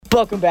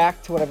Welcome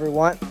back to Whatever We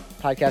Want,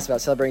 podcast about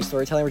celebrating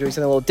storytelling. We're doing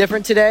something a little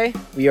different today.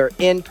 We are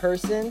in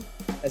person.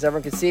 As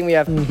everyone can see, we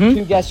have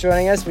two guests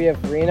joining us. We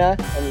have Rena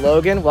and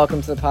Logan.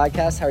 Welcome to the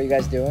podcast. How are you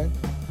guys doing?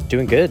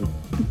 Doing good.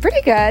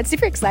 Pretty good.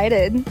 Super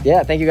excited.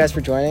 Yeah, thank you guys for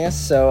joining us.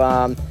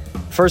 So,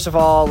 first of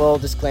all, a little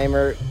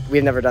disclaimer.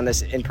 We've never done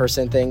this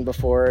in-person thing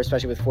before,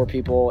 especially with 4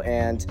 people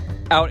and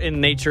out in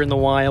nature in the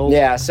wild.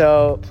 Yeah,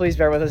 so please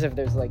bear with us if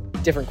there's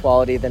like different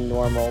quality than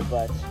normal,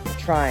 but we're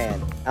trying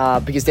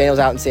because Daniel's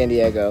out in San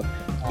Diego.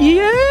 Which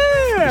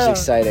is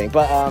exciting.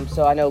 But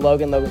so I know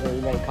Logan's a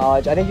roommate in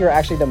college. I think you're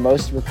actually the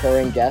most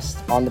recurring guest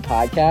on the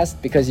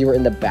podcast because you were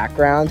in the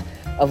background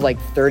of like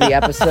 30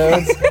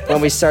 episodes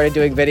when we started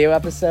doing video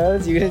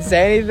episodes. You didn't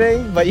say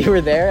anything, but you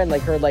were there and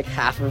like heard like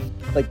half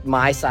of like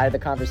my side of the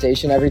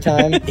conversation every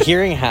time.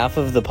 Hearing half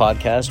of the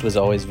podcast was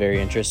always very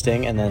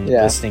interesting, and then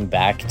listening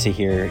back to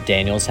hear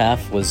Daniel's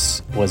half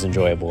was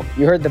enjoyable.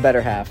 You heard the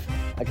better half,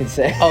 I could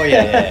say. Oh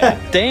yeah.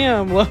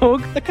 Damn,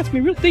 Log, that cuts me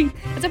real deep.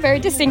 It's a very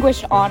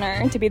distinguished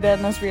honor to be the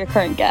most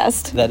reoccurring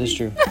guest. That is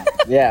true.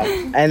 Yeah,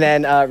 and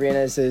then Rena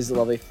is his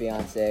lovely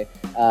fiance.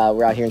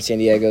 We're out here in San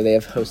Diego. They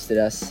have hosted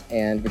us,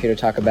 and we're here to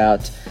talk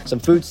about some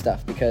food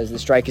stuff because the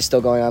strike is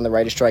still going on, the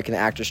writer's strike and the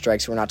actor's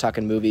strike, so we're not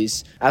talking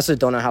movies. I also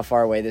don't know how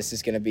far away this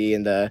is going to be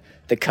in the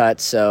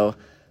cut, so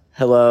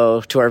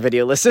hello to our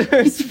video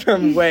listeners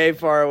from way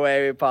far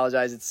away. We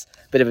apologize. It's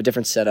a bit of a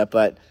different setup,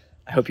 but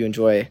I hope you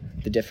enjoy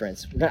the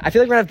difference. I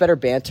feel like we're going to have better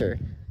banter.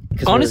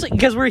 Honestly,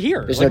 because we're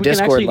here. There's no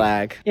Discord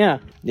lag. Yeah.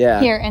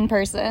 Here in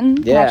person.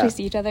 We actually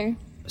see each other.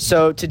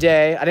 So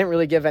today, I didn't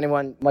really give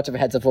anyone much of a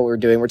heads up what we're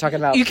doing. We're talking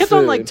about You kept food.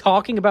 on like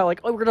talking about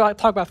like, oh, we're going to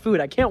talk about food.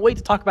 I can't wait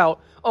to talk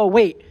about, oh,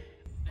 wait.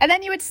 And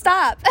then you would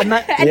stop and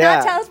not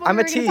tell us what I'm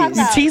we a were going to tease. talk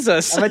about. You tease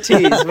us. I'm a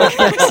tease. What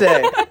can I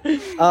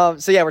say?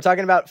 So yeah, we're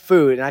talking about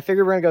food, and I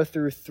figured we're gonna go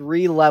through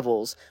 3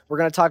 levels. We're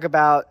gonna talk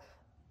about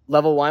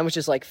level 1, which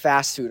is like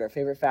fast food, our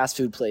favorite fast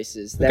food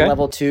places. Then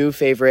level 2,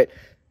 favorite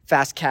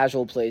fast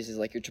casual places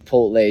like your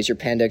Chipotle's, your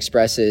Panda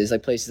Expresses,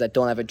 like places that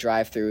don't have a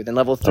drive-through. Then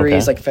level 3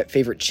 is like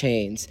favorite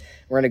chains.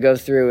 We're gonna go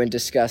through and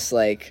discuss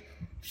like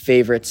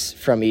favorites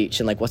from each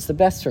and like what's the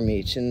best from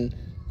each and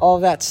all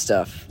of that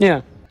stuff.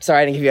 Yeah.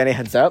 Sorry, I didn't give you any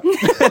heads up,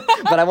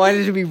 but I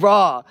wanted it to be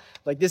raw,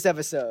 like this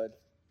episode.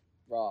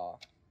 Raw.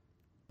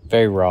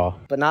 Very raw.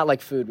 But not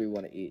like food we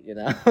want to eat, you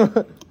know?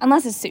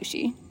 Unless it's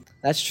sushi.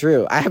 That's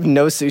true. I have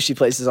no sushi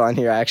places on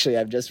here, actually.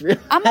 I've just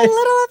realized. I'm a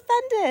little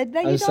offended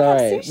that you don't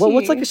have sushi. Well,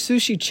 what's like a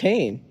sushi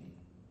chain?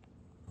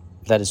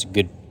 That is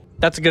good.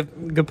 That's a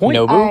good point.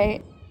 Nobu? All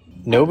right.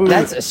 Nobu?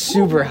 That's a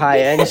super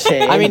high-end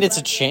chain. I mean, it's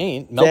a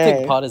chain.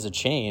 Melting Pot is a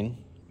chain.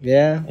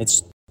 Yeah.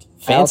 It's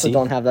I also fancy.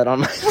 don't have that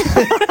on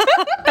my...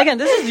 Again,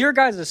 this is your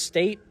guys'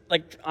 state.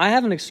 Like, I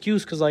have an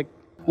excuse because, like,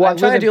 Well, I'm I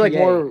trying to live do in like PA.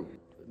 more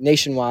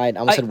nationwide. I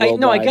almost said worldwide.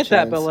 No, I get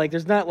that, chains. but like,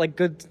 there's not like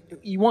good.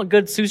 You want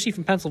good sushi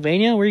from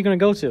Pennsylvania? Where are you going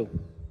to go to?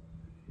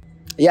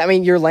 Yeah, I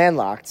mean, you're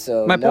landlocked,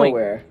 so My point.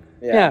 nowhere.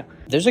 Yeah.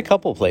 There's a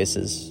couple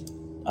places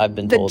I've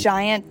been The told.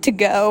 giant to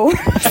go.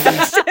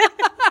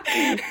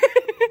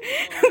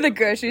 The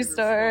grocery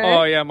store.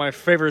 Oh yeah, my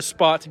favorite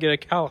spot to get a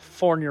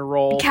California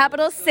roll.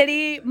 Capital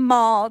City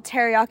Mall,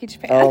 Teriyaki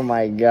Japan. Oh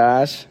my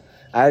gosh.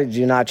 I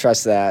do not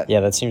trust that.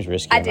 Yeah, that seems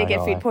risky. I I'm did not get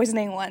gonna food lie.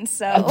 poisoning once,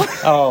 so.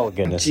 Oh,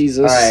 goodness.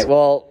 Jesus. All right,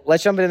 well,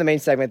 let's jump into the main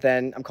segment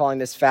then. I'm calling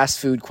this fast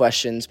food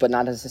questions, but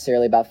not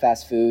necessarily about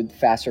fast food.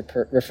 Fast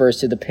refers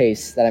to the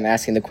pace that I'm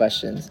asking the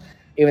questions,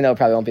 even though it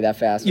probably won't be that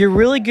fast. You're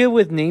really good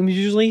with names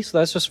usually, so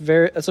that's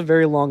a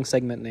very long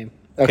segment name.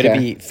 Could it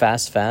be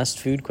fast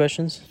food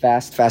questions?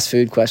 Fast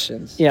food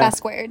questions? Yeah. Fast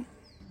squared.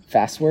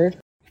 Fast word?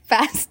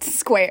 Fast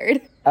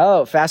squared.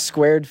 Oh, fast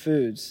squared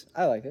foods.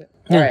 I like it.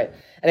 All right.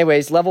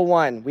 Anyways, level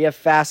 1, we have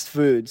fast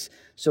foods.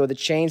 So the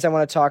chains I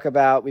want to talk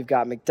about, we've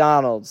got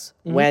McDonald's,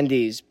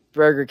 Wendy's,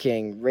 Burger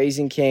King,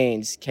 Raising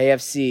Cane's,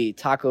 KFC,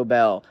 Taco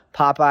Bell,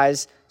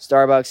 Popeyes,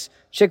 Starbucks,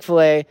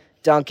 Chick-fil-A,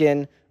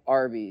 Dunkin',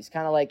 Arby's.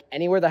 Kind of like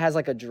anywhere that has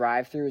like a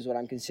drive-through is what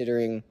I'm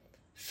considering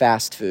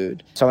fast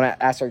food. So I want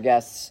to ask our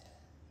guests,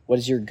 what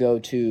is your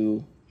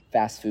go-to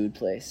fast food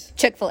place?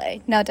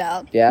 Chick-fil-A, no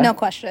doubt. Yeah? No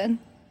question.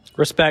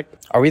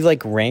 Respect. Are we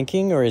like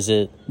ranking, or is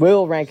it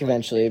We'll rank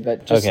eventually,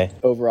 but just Okay.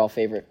 overall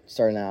favorite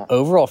starting out.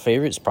 overall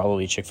favorites?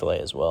 Probably Chick-fil-A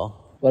as well.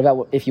 What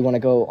about if you want to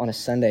go on a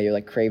Sunday? You're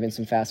like craving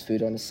some fast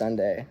food on a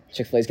Sunday.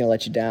 Chick-fil-A's going to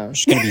let you down.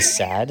 Just gonna be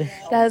sad.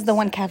 That is the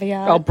one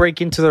caveat. I'll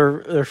break into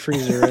their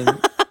freezer and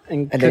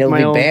And cook then it'll my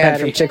be own banned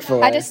patty. from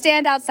Chick-fil-A I just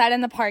stand outside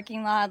in the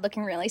parking lot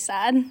looking really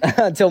sad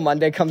until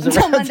Monday comes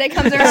until around. Monday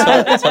comes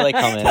around. Until they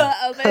come Until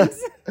in. it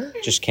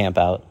opens. Just camp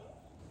out.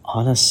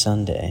 On a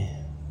Sunday.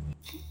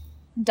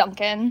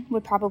 Dunkin'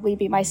 would probably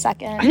be my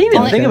second. I didn't even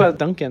Only- think about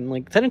Dunkin'.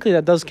 Like, technically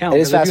that does count. It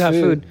is 'cause fast if you have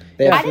food. food.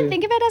 They have I didn't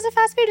think of it as a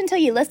fast food until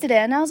you listed it,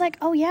 and I was like,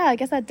 oh yeah, I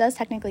guess that does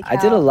technically I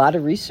count. did a lot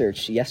of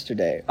research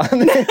yesterday on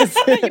this.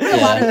 You put a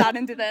lot of thought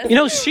into this. You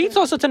know, Sheets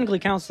also technically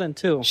counts then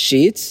too.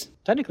 Sheets?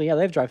 Technically, yeah,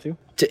 they have drive-through.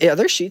 Are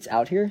there Sheets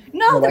out here?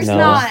 No, there's No.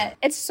 not.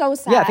 It's so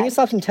sad. Yeah, I think it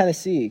stopped in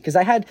Tennessee. Because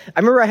I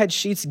remember I had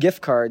Sheets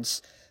gift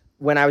cards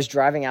when I was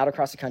driving out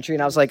across the country,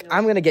 and I was like,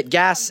 I'm going to get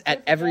gas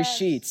at every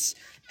Sheets.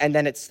 And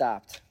then it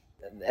stopped.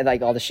 And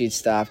like all the Sheets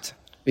stopped.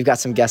 We've got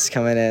some guests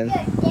coming in.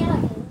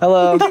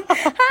 Hello.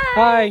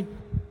 Hi.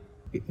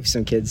 We have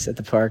some kids at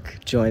the park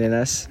joining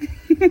us.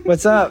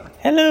 What's up?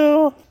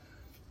 Hello.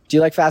 Do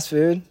you like fast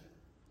food?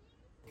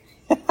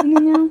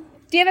 Do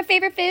you have a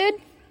favorite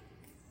food?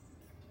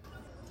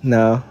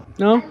 No.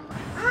 No?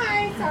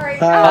 Hi, sorry.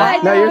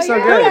 No, you're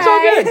so good. It's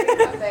all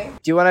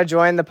good. Do you want to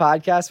join the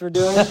podcast we're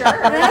doing?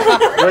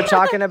 Sure. We're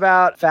talking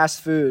about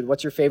fast food.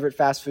 What's your favorite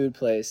fast food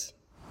place?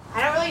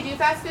 I don't really do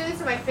fast food,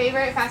 so my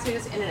favorite fast food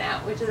is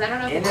In-N-Out, which is, I don't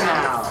know if it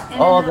counts.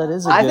 Oh, that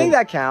is a I good... think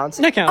that counts.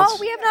 That counts. Oh,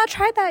 we have not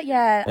tried that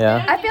yet.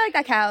 Yeah. I feel like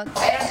that counts.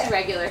 I don't do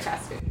regular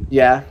fast food.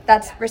 Yeah.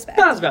 That's respect.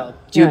 That's valid.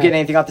 Do you get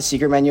anything off the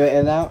secret menu at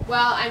In-N-Out?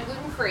 Well, I'm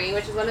gluten-free,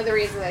 which is one of the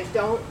reasons I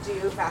don't do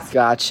fast food.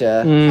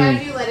 Gotcha. So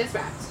I do lettuce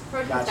wraps.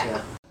 Protein Gotcha.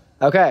 style.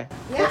 Okay.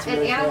 Yeah,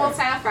 and animal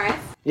style fries.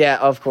 Yeah,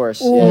 of course.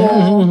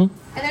 Yeah. And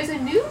there's a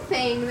new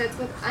thing that's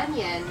with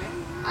onion.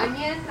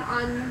 Onion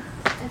on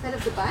instead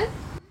of the bun.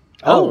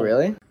 Oh,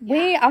 really?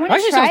 Wait, I want to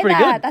Actually try sounds pretty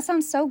that. good. That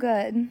sounds so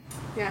good.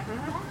 Yeah.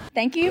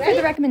 Thank you for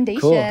the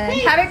recommendation. Cool. Have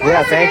a good Yeah,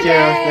 rest of thank your you.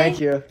 day. Thank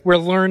you. We're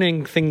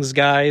learning things,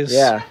 guys.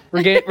 Yeah.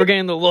 We're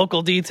getting the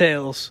local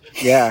details.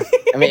 Yeah.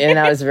 I mean,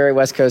 In-N-Out is a very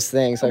West Coast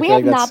thing, so I We feel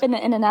have like not that's... been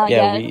to In-N-Out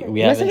Yeah, yet.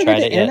 we You guys haven't haven't tried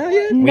been it to yet. In-N-Out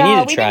yet? We No, need to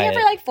we've been try here it.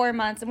 for like 4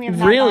 months and we have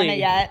not Really? done it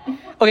yet.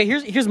 Okay,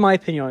 here's my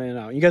opinion on it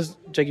now. You guys,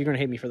 Jake, you're gonna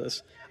hate me for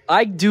this.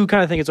 I do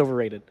kind of think it's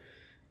overrated.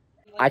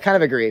 I kind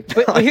of agree.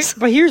 But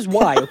here's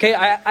why. Okay,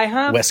 I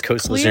have West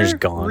Coast clear listeners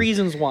gone.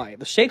 reasons why.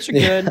 The shakes are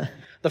good.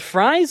 The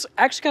fries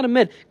actually kind of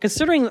mid.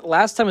 Considering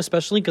last time,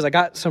 especially because I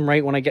got some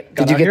right when I got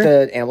Did you out get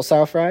here. the animal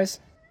style fries?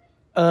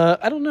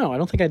 I don't know. I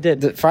don't think I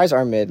did. The fries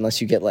are mid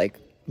unless you get like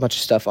a bunch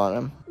of stuff on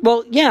them.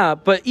 Well, yeah,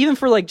 but even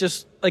for like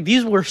just like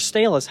these were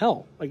stale as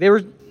hell. Like they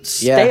were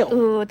stale.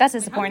 Ooh, that's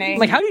disappointing.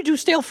 Like how do you do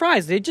stale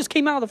fries? They just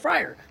came out of the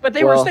fryer, but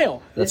they were Well,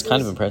 stale. That's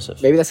kind of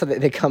impressive. Maybe that's how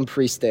they come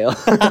pre-stale.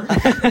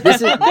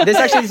 This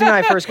actually is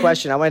my first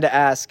question. I wanted to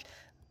ask,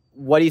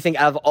 what do you think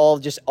out of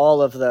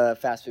all of the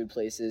fast food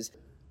places,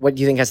 what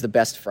do you think has the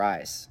best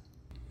fries?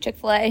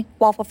 Chick-fil-A,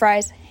 waffle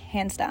fries,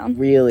 hands down.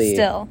 Really?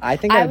 Still. I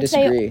think I would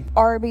disagree. say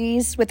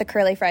Arby's with the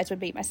curly fries would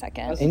be my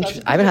second.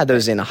 I haven't had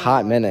those in a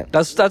hot minute.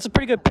 That's a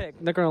pretty good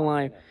pick. Not gonna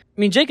lie. I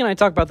mean, Jake and I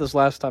talked about this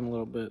last time a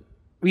little bit.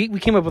 We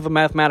came up with a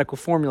mathematical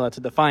formula to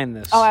define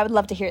this. Oh, I would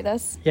love to hear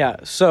this. Yeah.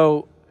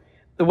 So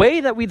the way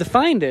that we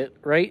defined it,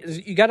 right,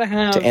 is you got to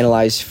have To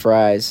analyze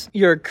fries.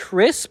 your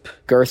crisp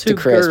Girth to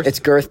crisp. It's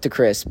girth to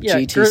crisp. Yeah,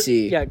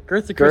 GTC.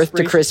 girth to Girth crisp.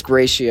 to crisp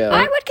ratio.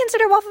 I would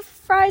consider waffle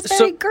fries So-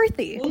 very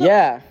girthy.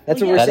 Yeah,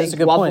 that's what we're That saying. is a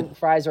good Waffle point.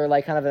 fries are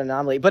like kind of an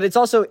anomaly, but it's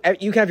also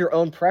you can have your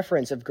own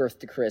preference of girth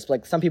to crisp.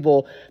 Like some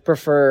people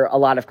prefer a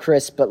lot of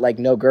crisp, but like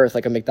no girth,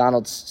 like a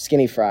McDonald's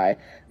skinny fry.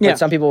 But Yeah.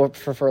 some people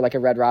prefer like a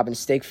Red Robin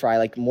steak fry,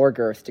 like more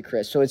girth to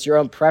crisp. So it's your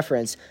own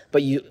preference,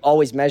 but you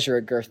always measure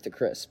a girth to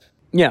crisp.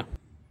 Yeah.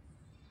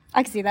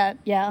 I can see that.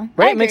 Yeah.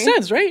 Right. I Makes agree.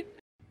 sense, right?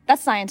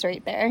 That's science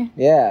right there.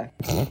 Yeah.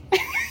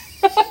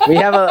 We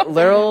have a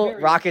literal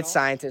rocket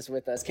scientist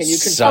with us. Can you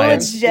confirm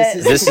Science.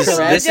 Legit. This is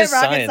correct? this is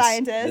Rocket science.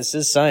 scientist. This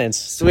is science.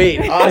 Sweet,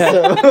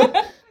 awesome.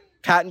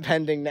 Patent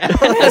pending now.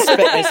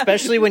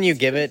 Especially when you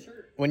give it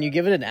an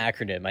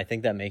acronym. I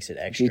think that makes it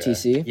extra.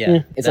 GTC? Yeah.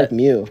 It's That- like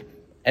mu,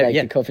 like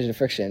yeah. the coefficient of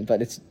friction,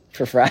 but it's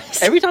for fries.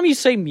 Every time you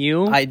say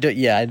mu, I do.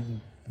 Yeah.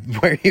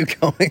 Where are you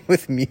going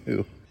with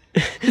mu?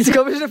 It's a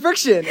coefficient of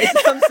friction.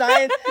 It's some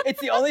science. It's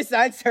the only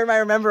science term I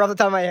remember off the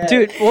top of my head.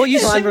 dude. Well, you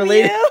So say, I'm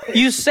related.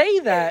 you say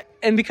that,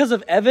 and because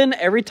of Evan,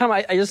 every time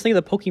I just think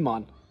of the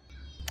Pokemon.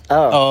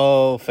 Oh.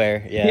 Oh,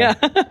 fair. Yeah.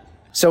 Yeah.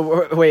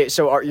 So wait.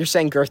 So you're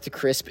saying Girth to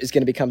Crisp is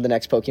going to become the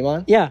next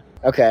Pokemon? Yeah.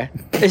 Okay.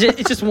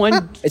 It's just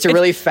one. It's a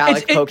really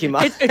phallic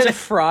Pokemon. It's a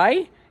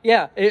fry.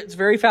 Yeah, it's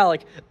very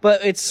phallic,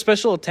 but its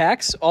special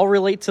attacks all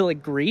relate to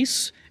like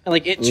grease and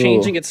like it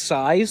changing its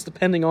size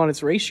depending on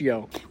its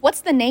ratio. What's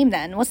the name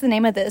then? What's the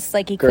name of this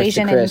like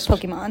equation in crisp.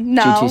 Pokemon?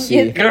 No.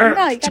 GTC. You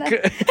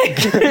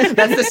gotta,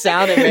 That's the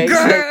sound it makes.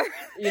 Like,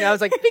 you know,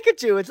 it's like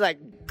Pikachu. It's like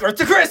Girth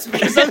to Crisp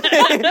or something.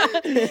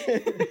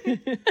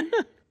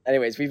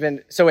 Anyways,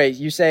 wait,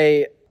 you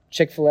say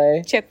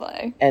Chick-fil-A,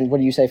 Chick-fil-A. and what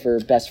do you say for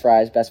best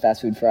fries, best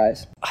fast food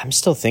fries? I'm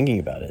still thinking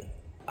about it.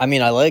 I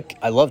mean, I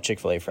love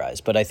Chick-fil-A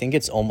fries, but I think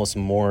it's almost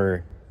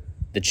more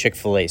the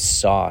Chick-fil-A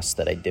sauce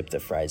that I dip the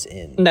fries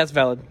in. And that's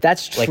valid.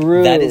 That's Like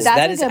true. that is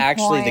That's a good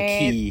actually the point.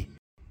 key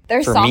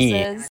Their for me.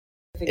 sauces.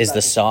 is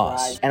the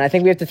sauce. And I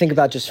think we have to think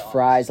about just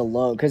fries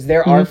alone because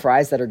there are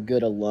fries that are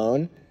good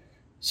alone.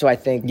 So I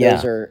think Yeah.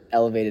 those are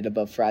elevated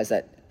above fries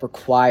that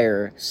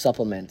require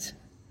supplements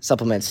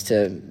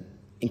to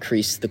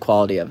increase the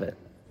quality of it.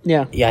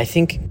 Yeah. Yeah, I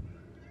think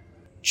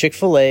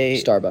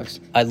Chick-fil-A. Starbucks.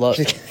 I love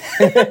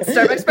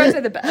Starbucks fries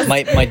are the best.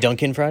 my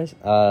Dunkin' fries.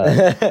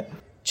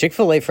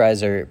 Chick-fil-A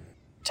fries are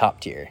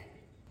top tier.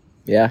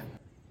 Yeah.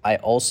 I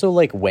also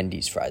like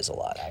Wendy's fries a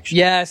lot, actually.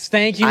 Yes.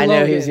 Thank you. I know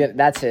Logan. he was gonna,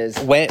 that's his.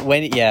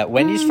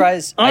 Wendy's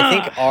fries, I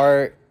think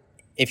are,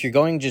 if you're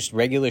going just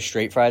regular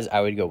straight fries,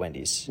 I would go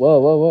Wendy's.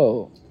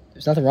 Whoa.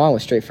 There's nothing wrong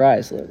with straight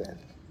fries, Logan.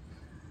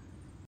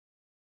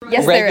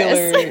 Yes, there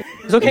is.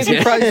 It's okay if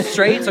your fries are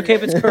straight. It's okay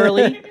if it's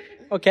curly.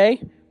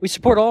 Okay. We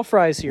support all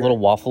fries here. A little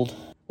waffled.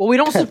 Well, we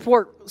don't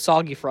support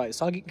soggy fries.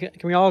 Can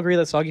we all agree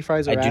that soggy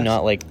fries are I do ass?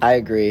 not like. I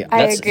agree.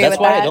 I agree That's with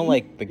why that. I don't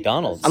like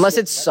McDonald's. Unless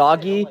it's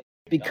soggy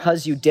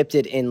because you dipped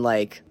it in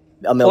like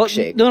a Well,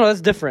 milkshake. no,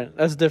 that's different.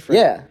 That's different.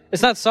 Yeah.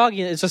 It's not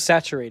soggy. It's just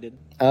saturated.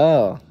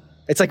 Oh.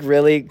 It's like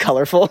really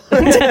colorful.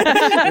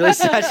 Really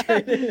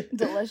saturated.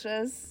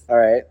 Delicious. All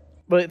right.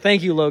 But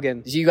thank you,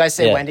 Logan. Did you guys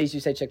say Yeah. Wendy's? You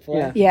say Chick-fil-A?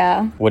 Yeah.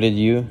 Yeah. What did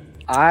you?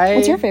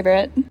 What's your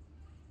favorite?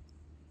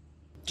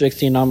 Jake's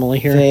the anomaly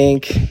here.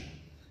 think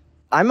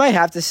I might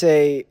have to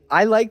say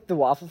I like the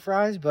waffle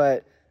fries,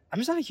 but I'm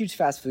just not a huge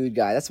fast food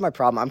guy. That's my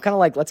problem. I'm kind of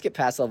like, let's get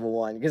past level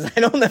 1 because I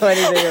don't know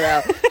anything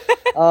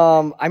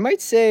about. I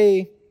might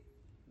say,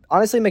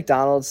 honestly,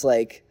 McDonald's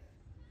like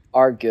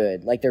are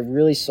good. Like they're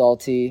really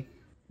salty.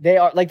 They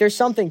are like there's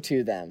something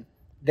to them.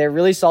 They're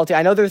really salty.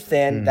 I know they're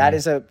thin. That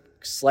is a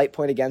slight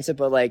point against it,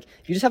 but like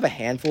if you just have a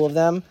handful of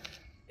them,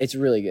 it's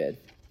really good.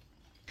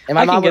 And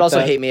my I can mom would get also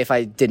that. hate me if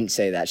I didn't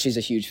say that. She's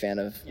a huge fan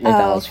of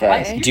McDonald's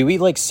okay. fries. Do you eat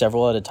like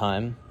several at a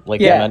time? Like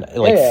Yeah.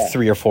 like Yeah.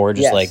 3 or 4?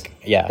 Just Yes. like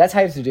yeah. That's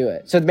how you have to do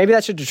it. So maybe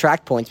that should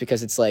detract points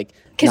because it's like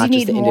 'Cause not you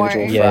just the need more.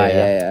 individual Yeah, fry.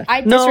 yeah. Yeah.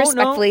 I No,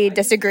 disrespectfully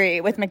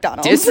disagree with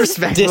McDonald's.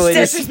 Disrespectfully.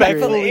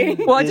 Disrespectfully.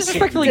 Well, I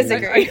disrespectfully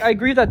Disagree. I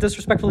agree with that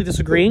disrespectfully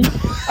disagreeing.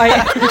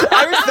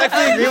 I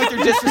respectfully agree with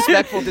your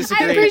disrespectful I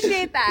disagreement.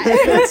 appreciate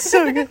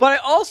that. But I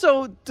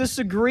also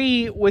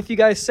disagree with you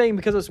guys saying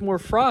because it's more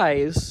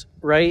fries,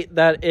 right,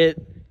 that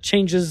it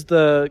changes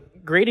the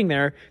grading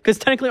there. Because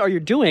technically all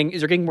you're doing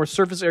is you're getting more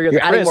surface area of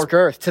You're the adding crisp. more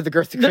girth to the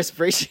girth to crisp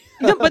ratio.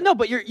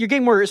 But you're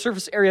getting more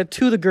surface area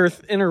to the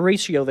girth inner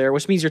ratio there,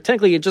 which means you're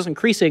technically just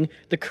increasing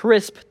the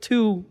crisp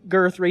to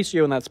girth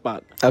ratio in that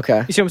spot.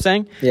 Okay. You see what I'm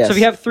saying? Yes. So if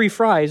you have 3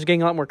 fries, you're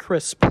getting a lot more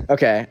crisp.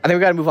 Okay. I think we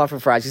got to move on from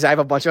fries because I have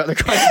a bunch of other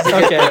questions. To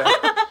get Okay.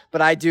 through.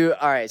 But I do.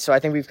 All right. So I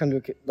think we've come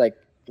to like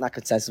not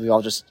consensus. We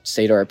all just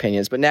state our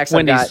opinions. But next,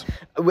 Wendy's.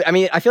 I've got. I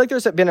mean, I feel like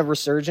there's been a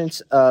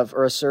resurgence of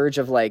or a surge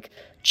of like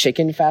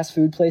chicken fast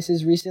food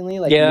places recently.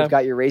 Like Yeah. you've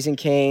got your Raising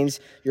Cane's,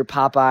 your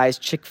Popeyes,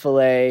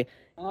 Chick-fil-A,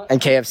 and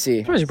KFC.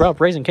 I'm surprised you brought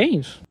up Raising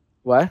Cane's.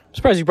 What? I'm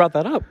surprised you brought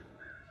that up.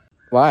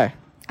 Why?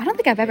 I don't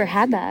think I've ever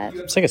had that.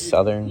 It's like a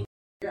southern.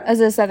 As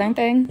a southern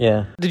thing.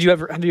 Yeah. Have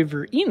you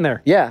ever eaten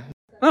there? Yeah.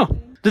 Oh.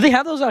 Do they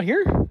have those out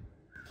here?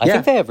 I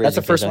think they have. That's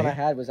the Raising first Cane's one I out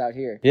here. had was out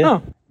here. Yeah.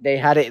 Oh. They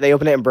had it. They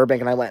opened it in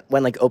Burbank, and I went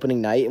like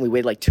opening night, and we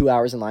waited like 2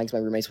 hours in line because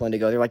my roommates wanted to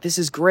go. They're like, "This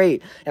is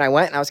great," and I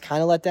went, and I was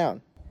kind of let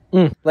down.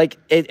 Like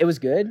it was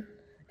good,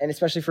 and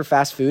especially for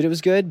fast food, it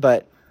was good.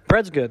 But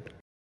Bread's good.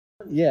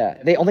 yeah,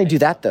 they only do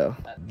that though.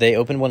 They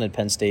opened one in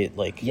Penn State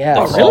like Yeah. the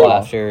Oh, fall really?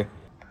 after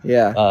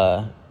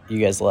Yeah, you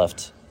guys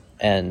left,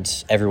 and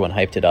everyone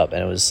hyped it up,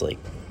 and it was like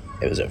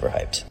it was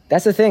overhyped.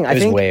 that's the thing. I It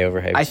was think way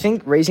overhyped. I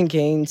think Raising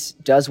Cane's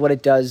does what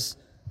it does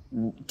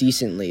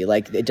decently.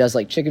 Like it does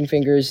like chicken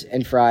fingers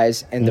and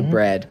fries and the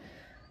bread,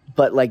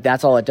 but like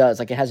that's all it does.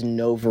 Like it has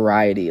no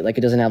variety. Like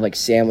it doesn't have like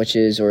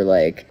sandwiches or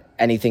like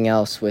anything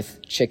else with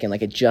chicken.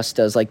 Like it just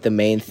does like the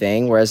main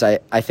thing. Whereas I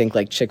think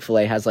like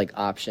Chick-fil-A has like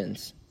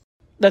options.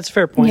 That's a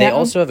fair point. They Yeah.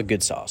 also have a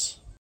good sauce.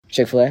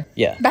 Chick-fil-A,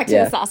 Yeah. Back to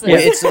Yeah. the sausage.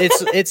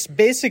 Well, it's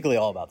basically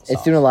all about the sauce.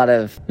 it's doing a lot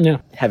of Yeah.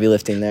 heavy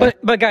lifting there.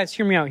 But guys,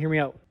 hear me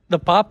out. The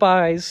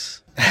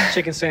Popeyes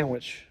chicken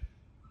sandwich.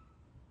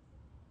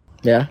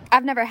 Yeah,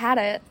 I've never had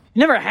it.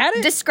 You never had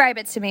it? Describe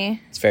it to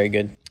me. It's very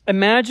good.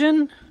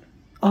 Imagine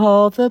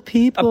all the a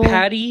people.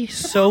 patty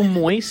so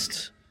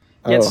moist,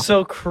 yet Oh.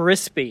 so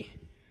crispy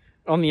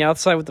on the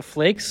outside with the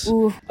flakes.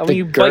 Ooh. And when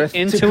you bite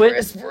into it,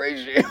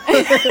 ratio.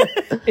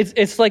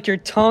 it's like your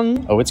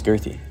tongue Oh, it's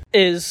girthy.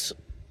 is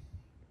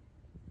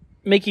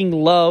making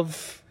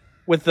love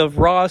with the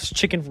rawest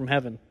chicken from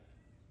heaven.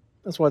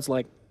 That's what it's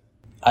like.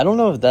 I don't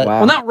know if that. Wow.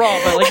 Well, not raw,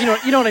 but like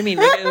you know what I mean.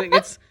 Like,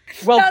 it's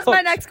well That was cooked.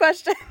 my next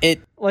question.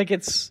 Like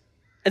it's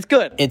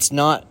good. It's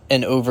not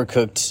an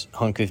overcooked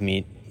hunk of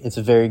meat. It's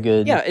a very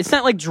good. Yeah, it's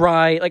not like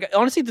dry. Like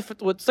honestly,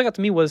 what stuck out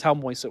to me was how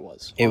moist it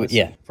was. It honestly,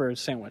 yeah. for a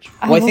sandwich.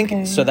 Well, I think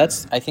okay. so.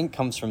 That's I think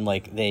comes from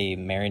like they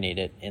marinate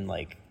it in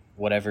like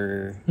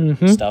whatever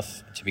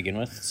stuff to begin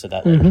with. So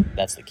that like,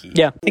 that's the key.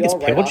 Yeah. I think it's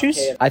pickle juice.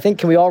 I think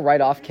can we all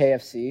write off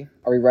KFC?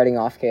 Are we writing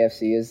off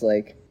KFC as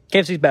like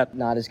KFC's bad.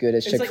 not as good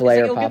as It's like- Chick-fil-A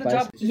it's or like it'll get the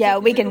Popeyes? job- Yeah,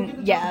 we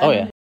can. Yeah. Oh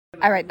yeah.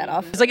 I write that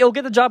off. It's like it'll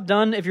get the job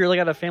done if you're like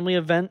at a family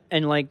event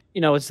and like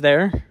it's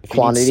there. If you need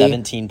Quantity.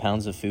 17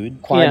 pounds of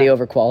food. Quantity Yeah.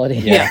 over quality.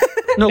 Yeah.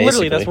 No, literally,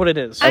 Basically. that's what it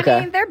is. Okay.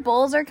 I mean, their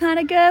bowls are kind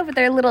of good with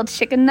their little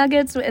chicken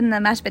nuggets and the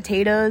mashed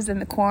potatoes and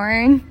the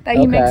corn that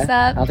you mix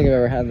I up. don't think I've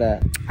ever had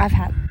that. I've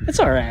had. It's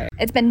all right.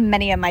 It's been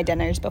many of my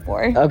dinners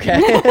before. Okay.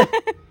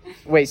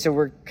 Wait, so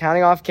we're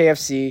counting off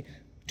KFC.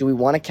 Do we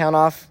want to count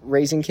off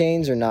Raising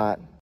Cane's or not?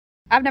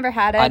 I've never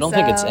had it. I don't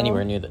think it's so-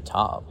 anywhere near the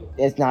top.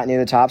 It's not near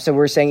the top, so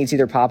we're saying it's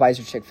either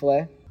Popeyes or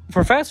Chick-fil-A.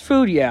 For fast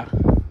food, yeah.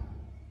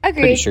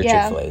 Agreed. Pretty sure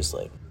yeah. Chick-fil-A is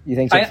like You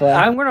think Chick-fil-A?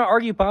 I'm going to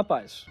argue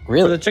Popeyes.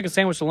 Really? For the chicken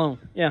sandwich alone.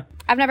 Yeah.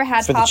 I've never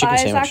had For the chicken Popeyes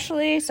sandwich.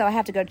 actually, so I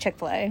have to go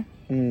Chick-fil-A.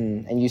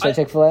 And you say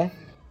Chick-fil-A?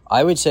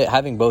 I would say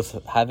having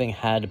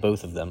had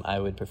both of them, I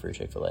would prefer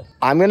Chick-fil-A.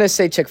 I'm going to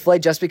say Chick-fil-A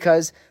just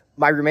because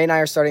my roommate and I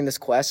are starting this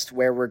quest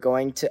where we're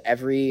going to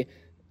every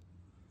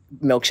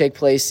milkshake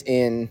place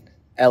in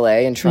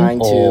LA and trying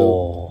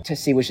Oh. to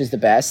see which is the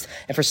best.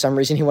 And for some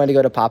reason, he wanted to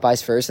go to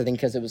Popeyes first. I think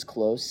because it was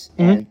close,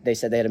 and they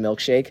said they had a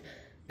milkshake.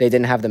 They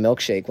didn't have the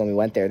milkshake when we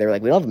went there. They were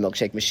like, we don't have a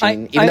milkshake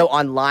machine, even though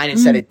online it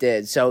said it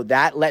did. So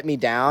that let me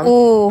down.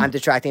 Ooh. I'm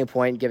detracting a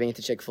point, giving it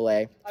to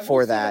Chick-fil-A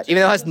for that,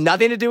 even though it has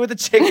nothing to do with the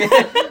chicken.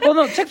 Well,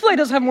 no, Chick-fil-A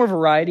does have more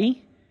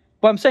variety,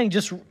 but I'm saying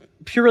just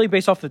purely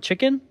based off the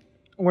chicken,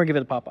 we're going to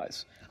give it to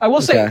Popeyes. I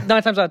will say Okay.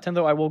 9 times out of 10,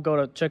 though, I will go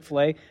to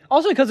Chick-fil-A.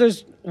 Also because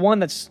there's one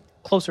that's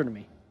closer to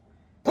me.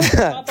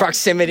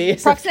 Proximity.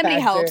 is a Proximity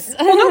factor. helps.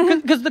 Well, no,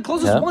 because the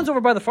closest Yeah. one's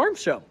over by the farm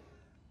show.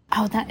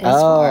 Oh, that is Oh,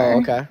 far.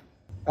 okay.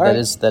 All That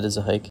right. is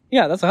a hike.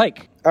 Yeah, that's a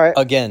hike. All right.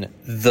 Again,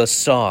 the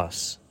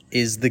sauce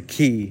is the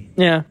key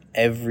Yeah,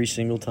 every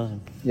single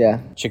time. Yeah.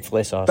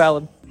 Chick-fil-A sauce.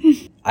 valid.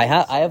 I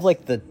have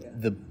like the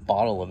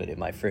bottle of it in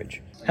my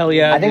fridge. Hell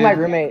yeah. I think dude. my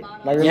roommate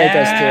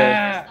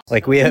does too.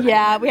 Like we have.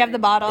 Yeah, we have the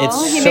bottle.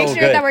 It's He so makes sure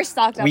good. that we're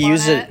stocked up We on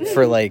use it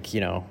for like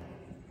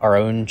our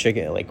own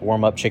chicken, like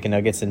warm up chicken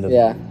nuggets in the.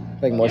 Yeah.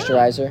 Like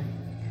moisturizer.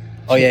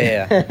 Oh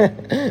yeah.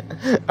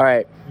 All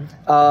right.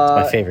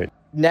 My favorite.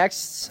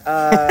 Next,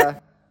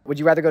 would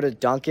you rather go to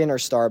Dunkin' or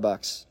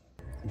Starbucks?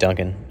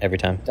 Dunkin' every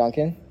time.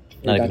 Dunkin'?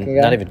 You're a Dunkin'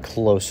 guy? Not even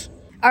close.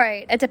 All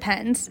right, it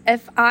depends.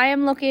 If I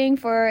am looking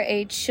for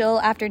a chill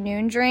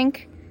afternoon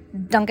drink,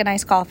 Dunkin'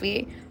 iced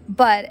coffee.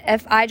 But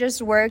if I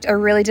just worked a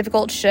really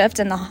difficult shift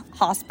in the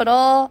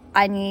hospital,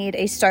 I need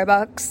a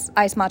Starbucks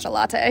iced matcha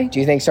latte. Do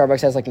you think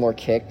Starbucks has like more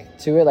kick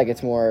to it? Like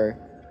it's more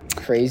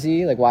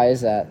crazy? Like why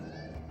is that?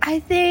 I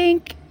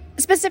think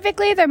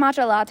specifically their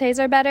matcha lattes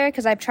are better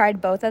because I've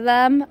tried both of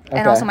them. Okay.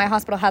 And also my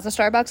hospital has a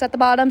Starbucks at the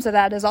bottom, so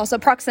that is also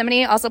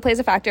proximity also plays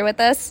a factor with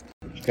this.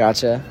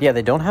 Gotcha. Yeah,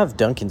 they don't have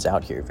Dunkins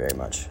out here very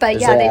much. But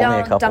There's yeah, they only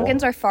a don't. couple.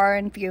 Dunkins are far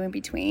and few in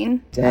between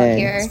out Dang.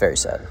 here. It's very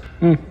sad.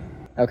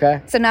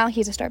 Okay. So now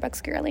he's a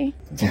Starbucks girly.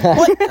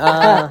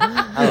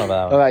 I don't know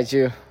about. What about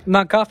you? I'm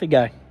not a coffee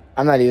guy.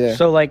 I'm not either.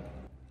 So, like,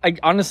 I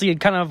honestly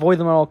kind of avoid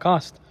them at all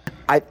costs.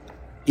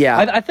 Yeah.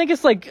 I think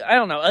it's like, I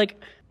don't know, like,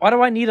 why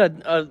do I need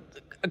a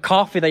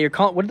coffee that you're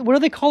calling, what do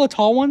they call the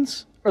tall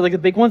ones? Or like the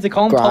big ones, they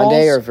call them Grande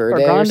talls? or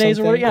Verde or Grandes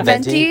something? whatever, yeah.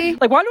 Venti.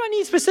 Like, why do I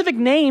need specific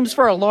names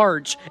for a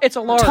large? It's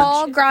a large.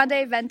 Tall,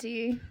 grande,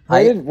 venti.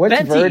 What's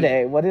Venti.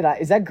 Verde? What did I?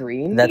 Is that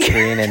green? That's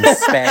green in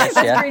Spanish.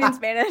 That's Yeah. green in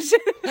Spanish. you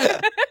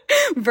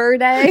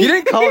Verde.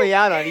 didn't call me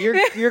out on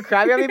it. You're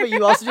crappy at me, but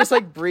you also just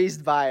like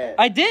breezed by it.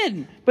 I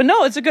did. But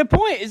no, it's a good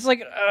point. It's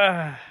like,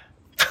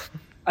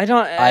 I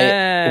don't.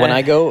 When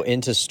I go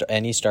into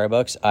any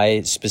Starbucks,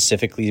 I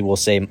specifically will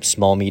say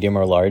small, medium,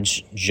 or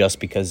large, just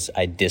because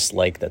I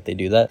dislike that they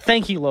do that.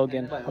 Thank you,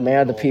 Logan. A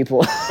man of the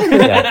people.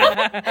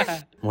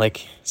 Yeah.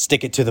 Like,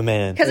 stick it to the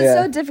man. Because Yeah.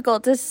 it's so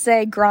difficult to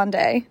say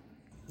grande.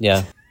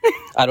 Yeah.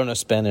 I don't know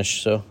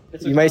Spanish, so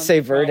You might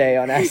say Verde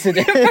on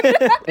accident.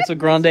 It's a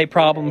grande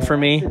problem for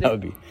me. that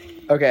would be.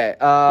 Okay.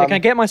 Can I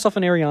get myself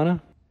an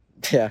Ariana?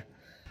 Yeah.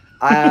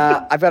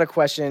 I've got a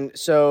question.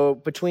 So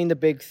between the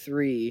big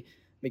three,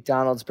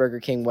 McDonald's, Burger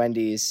King,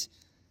 Wendy's,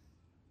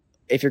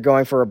 if you're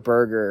going for a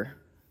burger,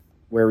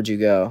 where would you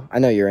go? I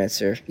know your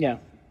answer. Yeah.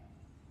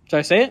 Should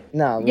I say it?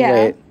 No, Yeah.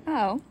 wait.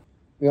 Oh.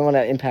 We don't want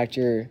to impact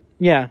your...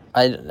 Yeah.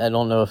 I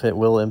don't know if it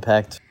will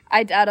impact.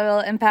 I doubt it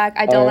will impact.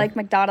 I don't Oh. like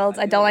McDonald's.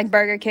 I don't like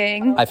Burger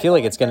King. I feel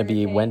like it's going to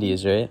be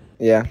Wendy's, right?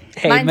 Yeah.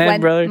 Hey, Mine's man,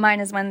 brother. Mine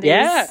is Wendy's.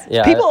 Yeah.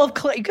 Yeah, People of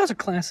you guys are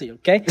classy,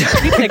 okay?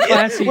 Speaking of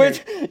classy,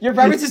 Your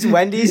preference is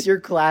Wendy's, you're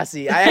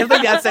classy. I don't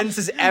think that sentence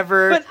is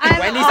ever... But I'm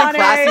Wendy's and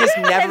classy honored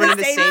is never in in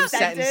the the same same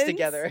sentence sentence.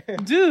 together.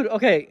 dude.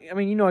 Okay, I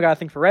mean, you know, I got a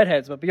thing for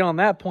redheads, but beyond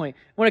that point,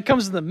 when it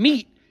comes to the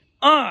meat,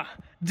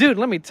 dude,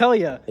 let me tell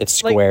you, It's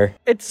square.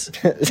 It's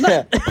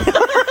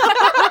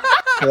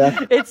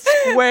it's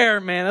square,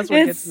 man. That's what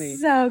It's gets me.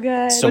 so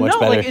good. So But much no,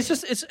 better. like it's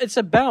just it's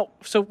about.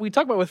 So we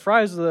talk about with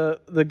fries the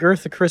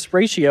girth to crisp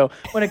ratio.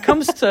 When it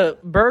comes to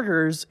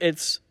burgers,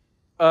 it's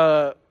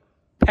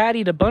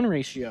patty to bun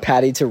ratio.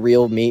 Patty to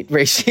real meat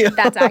ratio.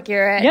 That's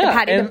accurate. Yeah, The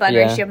patty to and- bun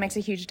Yeah. ratio makes a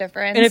huge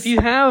difference. And if you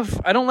have,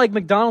 I don't like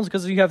McDonald's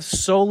because you have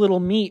so little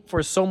meat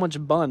for so much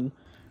bun.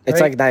 It's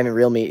right? like not even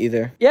real meat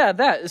either. Yeah,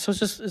 that. So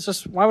it's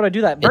just why would I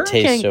do that? Burger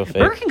tastes King, so fake,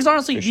 Burger King's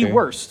honestly for the sure.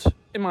 worst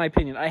in my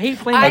opinion. I hate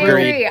plain I burger.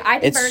 Agreed. agree. I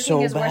think It's Burger King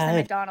so is worse than bad.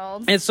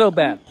 McDonald's. It's so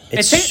bad.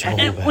 It's and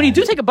so when you bad.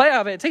 do take a bite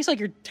out of it, it tastes like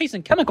you're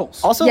tasting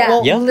chemicals. Also, Yeah,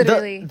 well, Yeah.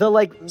 literally. the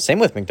like Same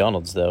with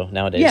McDonald's, though,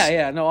 nowadays.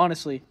 yeah, no,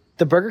 honestly.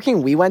 the Burger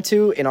King we went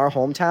to in our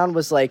hometown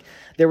was like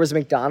there was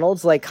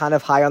McDonald's like kind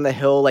of high on the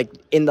hill, like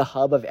in the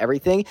hub of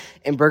everything,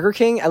 and Burger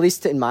King, at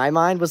least in my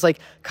mind, was like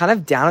kind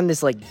of down in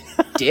this like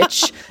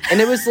ditch, and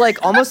it was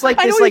like almost like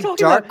I know this what like you're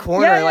talking dark about.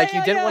 corner, Yeah, like yeah,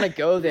 you didn't yeah. want to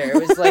go there.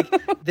 It was like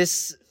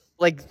this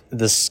like The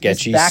this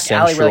sketchy back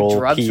alley where central like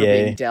drugs were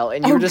being PA. dealt,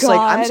 and you Oh, were just like,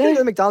 I'm just gonna God.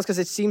 go to McDonald's because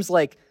it seems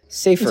like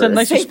safer. It's a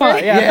nicer Safer.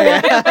 spot.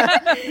 Yeah.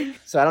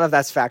 So I don't know if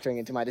that's factoring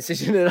into my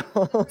decision at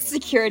all.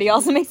 Security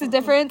also makes a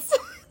difference.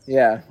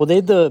 Yeah, Well, they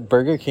had the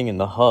Burger King in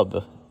the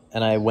hub,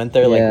 and I went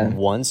there Yeah. like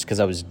once because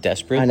I was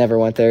desperate. I never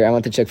went there. I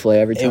went to Chick-fil-A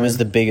every time. It was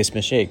the biggest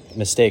mistake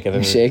I've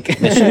ever. Shake.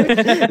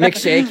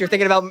 McShake. You're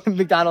thinking about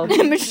McDonald's.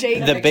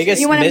 Shake. The biggest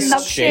You want a missed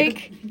milkshake?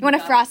 shake. You want a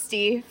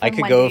frosty? I from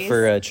could go Wendy's.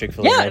 for a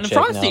Chick-fil-A. Yeah, head and check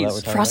now that Frosties. we're talking about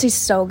it. Frosty's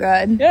so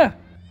good. Yeah.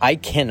 I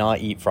cannot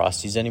eat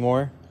Frosties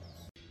anymore.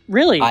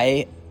 Really?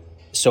 I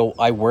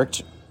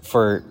worked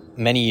for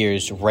many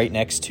years right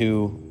next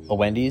to a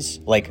Wendy's,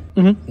 like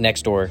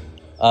next door.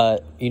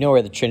 You know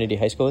where the Trinity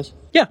High School is?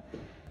 Yeah.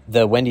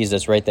 The Wendy's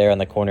that's right there on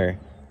the corner.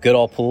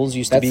 Goodall Pools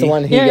used to be. That's the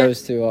one he Yeah.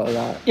 goes to a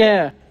lot.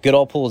 Yeah.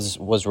 Goodall Pools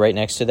was right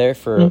next to there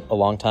for a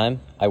long time.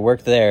 I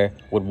worked there,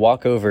 would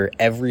walk over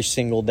every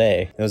single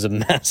day. It was a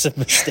massive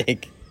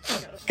mistake.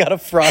 Got a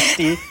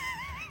Frosty,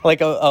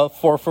 like a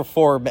 4 for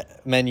 $4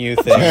 menu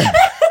thing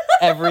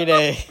every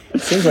day.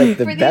 Seems like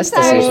the For the best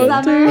entire decision.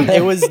 summer.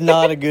 It was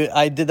not a good.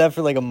 I did that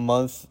for like a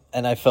month,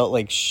 and I felt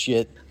like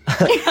shit.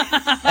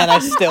 And I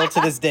still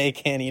to this day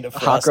can't eat a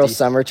Frosty. Hot Girl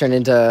Summer turned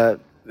into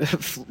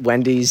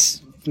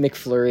Wendy's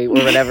McFlurry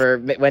or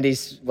whatever.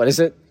 Wendy's, what is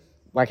it?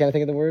 Why can't I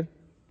think of the word?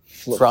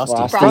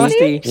 Frosty.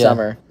 Frosty? Yeah.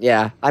 Summer.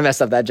 Yeah, I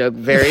messed up that joke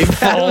very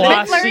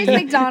bad. McFlurry's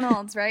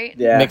McDonald's, right?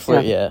 Yeah.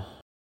 McFlurry, yeah.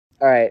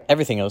 All right.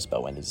 Everything else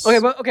about Wendy's. Okay,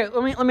 but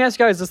let me ask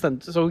you guys this then,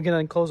 so we can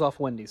then close off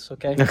Wendy's.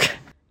 Okay.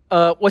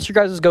 Okay. What's your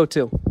guys'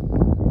 go-to?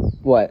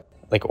 What?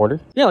 Like order?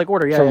 Yeah, like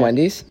order. Yeah. From yeah.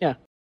 Wendy's? Yeah.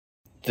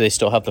 Do they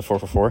still have the 4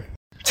 for $4?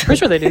 Pretty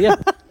sure they do. Yeah.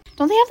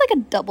 Don't they have like a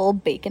double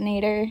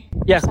baconator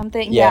Yeah. or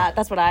something? Yeah. Yeah,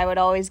 that's what I would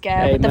always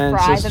get with the Amen,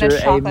 fries and a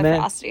sister, chocolate amen.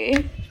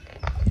 frosty.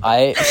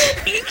 I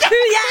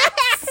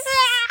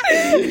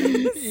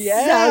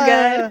So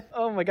good.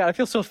 Oh my god, I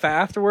feel so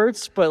fat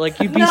afterwards, but like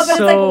you'd be No, but so.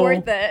 it's like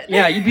worth it.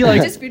 Yeah, you'd be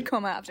like, Just food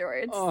coma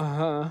afterwards.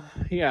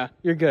 yeah,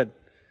 you're good.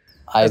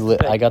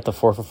 I got the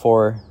 4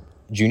 for $4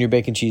 junior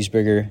bacon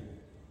cheeseburger,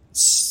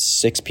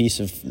 6-piece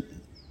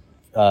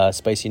of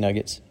spicy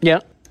nuggets, Yeah.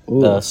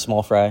 the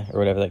small fry or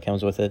whatever that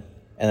comes with it,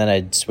 and then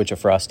I'd switch a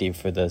Frosty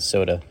for the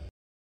soda.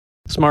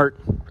 Smart.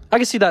 I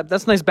can see that.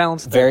 That's a nice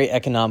balance. There. Very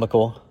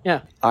economical.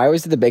 Yeah. I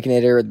always did the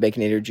Baconator or the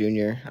Baconator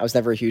Junior. I was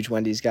never a huge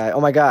Wendy's guy. Oh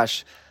my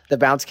gosh. The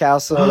bounce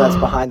castle that's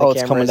behind the Oh,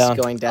 it's camera coming is down.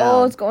 going down.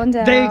 Oh, it's going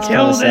down. They Kinda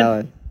killed it.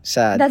 salad.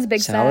 Sad. That's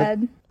big salad?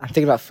 sad. I'm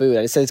thinking about food.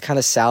 I just said it's kind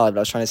of salad, but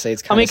I was trying to say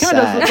it's I kind mean, of it kind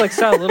of sad. does look like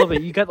salad a little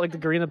bit. You got like the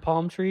green of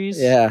palm trees.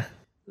 Yeah.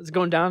 It's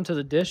going down to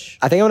the dish.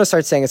 I think I'm going to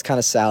start saying it's kind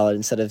of salad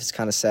instead of it's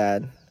kind of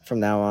sad from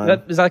now on.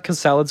 Is that because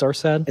salads are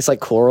sad? It's like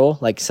coral,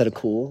 like instead of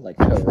cool, like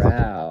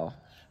corral.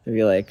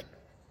 Maybe like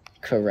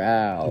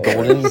corral.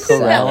 Golden The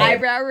corral.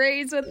 eyebrow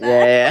raise with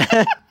that.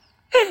 Yeah.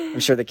 I'm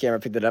sure the camera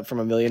picked it up from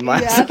a million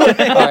miles Yeah.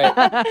 away. All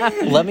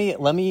right.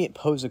 Let me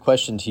pose a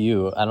question to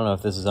you. I don't know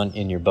if this is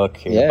in your book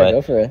here, Yeah, but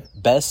go for it.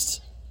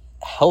 best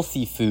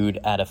healthy food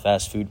at a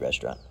fast food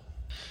restaurant.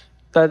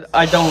 That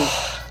I don't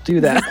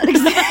do that.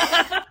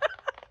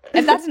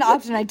 If that's an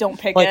option, I don't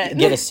pick Like it.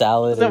 get a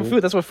salad. That's not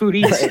food. That's what food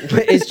eats.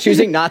 Is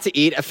choosing not to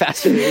eat a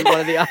fast food one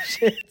of the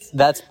options?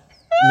 That's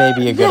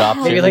maybe a good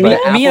option. Maybe like but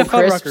the Me apple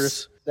and crisps.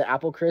 Fuddruckers. The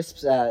apple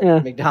crisps at Yeah.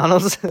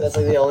 McDonald's. That's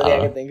like the only thing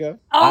I can think of.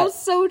 Oh,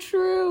 so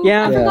true.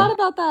 Yeah. I Yeah. forgot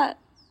about that.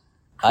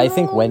 I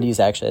think Wendy's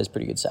actually has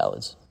pretty good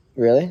salads.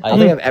 Really? I don't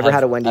think I've ever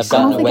had a Wendy's I've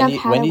gotten salad. I don't think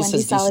I've had a Wendy's Wendy's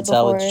has decent salad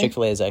salads. before.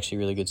 Chick-fil-A has actually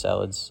really good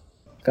salads.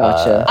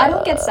 Gotcha. I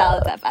don't get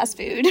salads at fast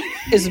food.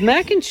 Is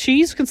mac and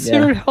cheese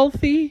considered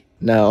healthy?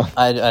 No.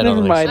 I don't Never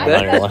really mind I'm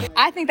that. not gonna lie.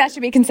 I think that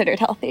should be considered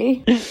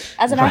healthy.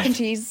 As a mac and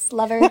cheese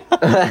lover.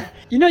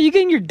 You know, you're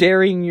getting your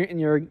dairy and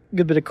your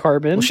good bit of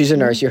carbon. Well, she's a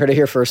nurse. You heard it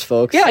here first,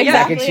 folks. Yeah, yeah.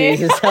 Mac and Exactly.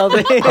 cheese is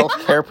healthy.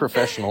 Healthcare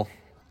professional.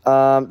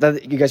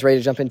 You guys ready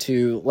to jump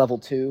into level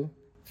 2?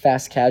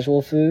 Fast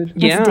casual food?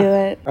 yeah. Let's do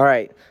it. All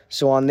right.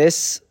 So on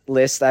this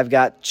list, I've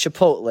got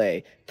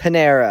Chipotle,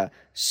 Panera,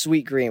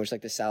 Sweet Green, which is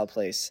like the salad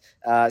place,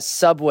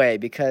 Subway,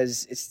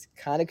 because it's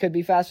kind of could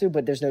be fast food,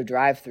 but there's no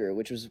drive-through,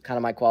 which was kind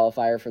of my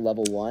qualifier for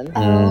level 1.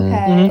 Oh,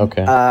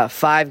 okay. Okay.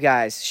 Five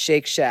Guys,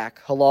 Shake Shack,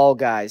 Halal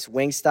Guys,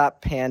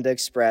 Wingstop, Panda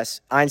Express,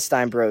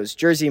 Einstein Bros,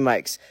 Jersey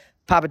Mike's,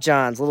 Papa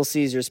John's, Little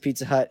Caesars,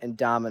 Pizza Hut, and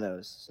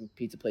Domino's. Some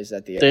pizza places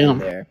at the Damn.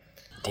 end there.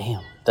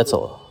 Damn, that's a.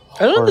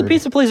 I don't know if the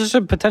pizza places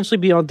should potentially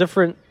be on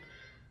different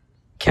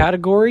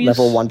categories.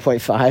 Level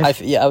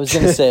 1.5. Yeah, I was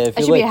gonna say. I It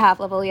feel should be a like half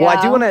level, yeah. Well,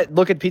 I do want to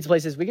look at pizza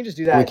places. We can just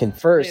do that We can-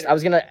 first. I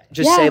was going to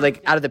just Yeah. say,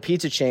 like, out of the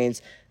pizza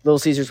chains, Little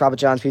Caesars, Papa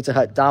John's, Pizza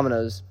Hut,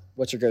 Domino's,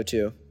 what's your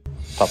go-to?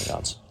 Papa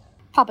John's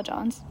Papa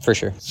John's. for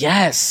sure.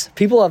 Yes.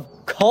 People have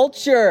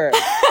culture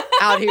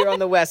out here on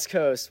the West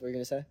Coast. What are you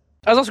going to say?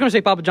 I was also going to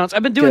say Papa John's.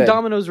 I've been doing Good.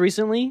 Domino's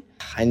recently,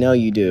 I know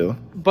you do.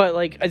 but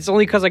like it's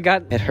only because I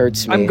got. It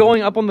hurts me. I'm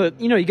going up on the.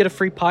 You know, you get a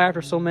free pie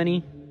after so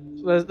many.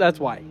 So that's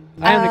why.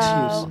 I have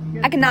an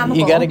excuse. Economical.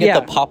 You gotta get Yeah.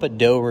 the Papa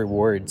Dough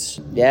rewards.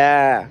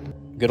 Yeah.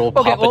 Good old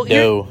Okay, Papa well,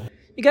 Dough.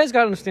 You guys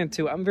gotta understand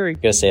too. I'm very You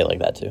gotta say it like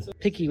that too.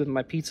 picky with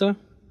my pizza,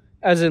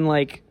 as in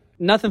like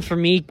nothing for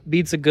me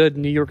beats a good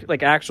New York,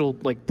 like actual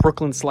like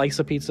Brooklyn slice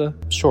of pizza.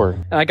 Sure.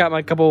 And I got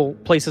my couple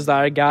places that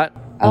I got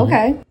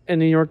Okay. in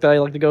New York that I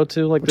like to go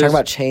to. Like We're talking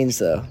about chains,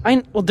 though.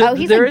 Oh,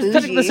 he's, there like, is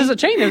bougie. this is a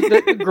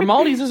chain.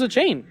 Grimaldi's is a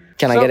chain.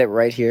 Can I So- get it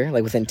right here,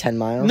 like within 10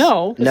 miles?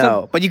 No.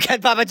 No. But you can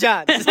Papa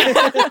John's.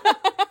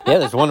 Yeah,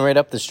 there's one right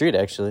up the street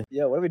actually.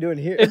 Yo, what are we doing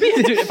here? Dude,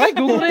 if I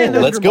Google it and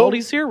there's Let's go.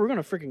 Grimaldi's here, we're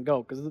gonna freaking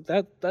go because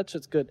that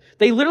shit's good.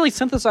 They literally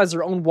synthesize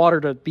their own water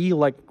to be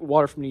like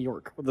water from New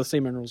York with the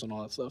same minerals and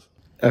all that stuff.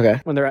 Okay.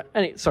 When they're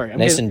at, sorry, I'm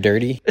Nice getting- and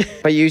dirty.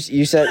 But you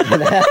said...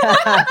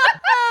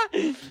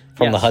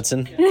 from the Yes.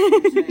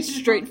 Hudson.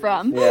 Straight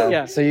from. Yeah.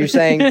 Yeah. So you're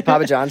saying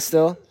Papa John's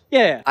still?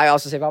 Yeah. I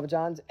also say Papa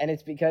John's, and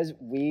it's because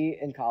we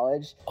in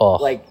college, Oh.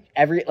 like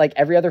every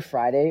other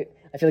Friday,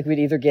 I feel like we'd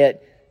either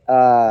get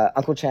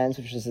Uncle Chen's,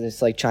 which is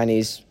this like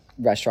Chinese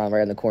restaurant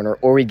right on the corner,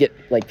 or we'd get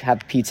like have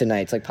pizza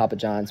nights, like Papa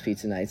John's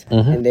pizza nights,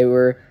 and it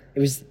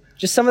was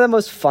just some of the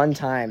most fun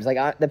times.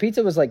 Like the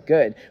pizza was like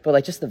good, but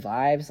like just the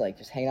vibes, like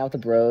just hanging out with the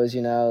bros,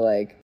 you know,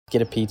 like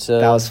Get a pizza.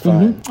 that was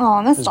fun.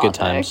 Oh, that's It was good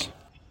times.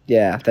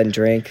 Yeah, then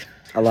drink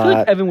a I feel like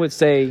lot. Evan would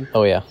say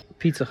Oh yeah.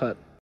 Pizza Hut.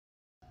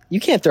 You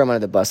can't throw him under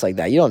the bus like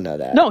that. You don't know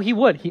that. No, he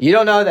would. You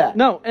don't know that.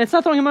 No, and it's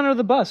not throwing him under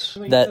the bus.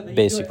 That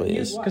basically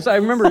is. Because I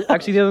remember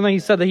actually the other night he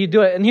said that he'd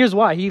do it, and here's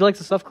why: he likes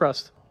the stuffed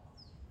crust.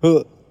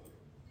 Okay.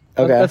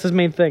 That's his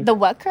main thing. The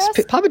what crust?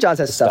 Papa John's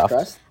has stuffed Stuffed.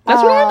 crust.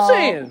 That's what I'm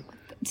saying,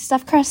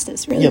 Stuffed crust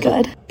is really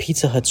good.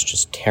 Pizza Hut's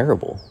just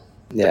terrible.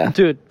 Yeah.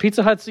 dude.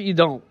 Pizza Huts, you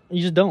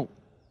just don't.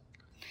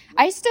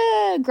 I used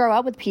to grow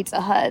up with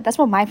Pizza Hut. That's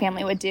what my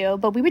family would do,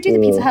 but we would do the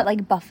Pizza Hut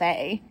like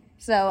buffet.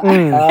 So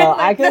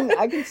I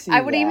can see.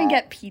 I wouldn't even that.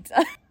 get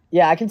pizza.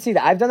 Yeah, I can see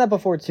that. I've done that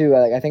before too.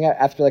 Like I think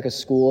after like a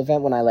school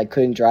event when I like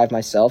couldn't drive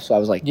myself, so I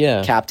was like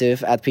Yeah.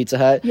 captive at Pizza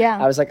Hut. Yeah.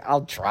 I was like,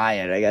 I'll try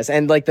it, I guess.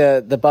 And like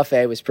the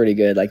buffet was pretty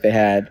good. Like they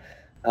had,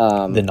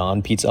 The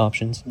non-pizza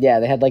options. yeah,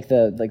 they had like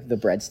the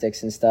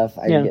breadsticks and stuff.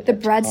 I Yeah. get The a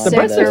ton of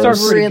breadsticks those.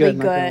 are pretty really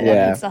good, good not gonna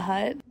at lie. Pizza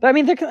Hut. But I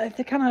mean, they're kind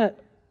of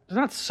they're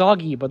not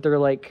soggy, but they're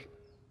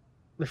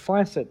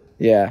flaccid.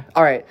 Yeah.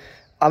 All right.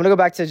 I'm gonna go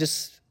back to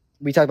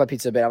we talked about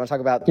pizza a bit. I'm gonna talk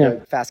about Yeah.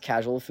 the fast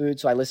casual food.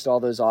 So I listed all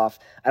those off.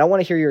 I don't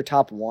want to hear your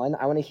top one.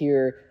 I want to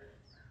hear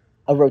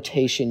a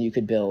rotation you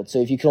could build. So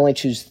if you could only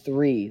choose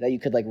 3 that you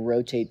could like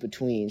rotate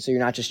between, so you're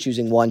not just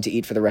choosing one to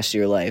eat for the rest of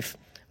your life,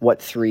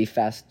 what 3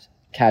 fast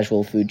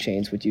casual food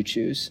chains would you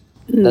choose?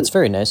 That's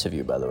very nice of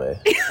you, by the way.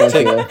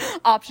 Thank you.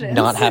 Options.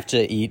 Not have to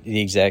eat the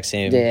exact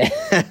same. Yeah.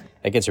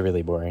 That gets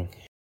really boring.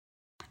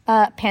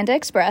 Panda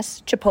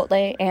Express,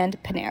 Chipotle,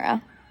 and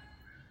Panera.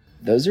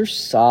 Those are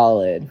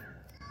solid.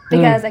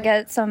 Because I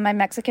get some of my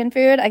Mexican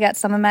food, I get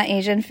some of my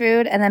Asian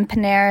food, and then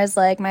Panera is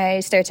like my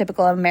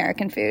stereotypical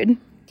American food.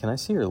 Can I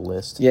see your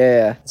list?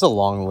 Yeah. It's a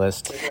long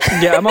list.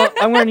 Yeah, I'm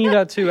gonna need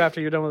that too after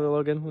you're done with it,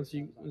 Logan. Once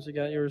you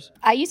got yours.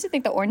 I used to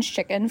think the orange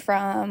chicken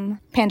from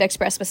Panda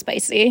Express was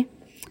spicy.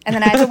 And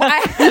then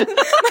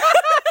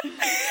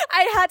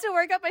I had to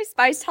work up my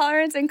spice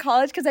tolerance in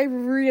college because I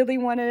really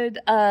wanted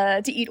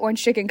to eat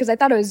orange chicken because I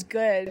thought it was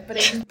good, but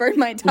it just burned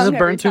my tongue. Does it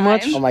burn every too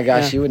much? time. Oh my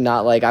gosh, you would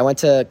not like. I went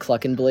to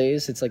Cluck and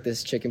Blaze. It's like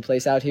this chicken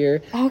place out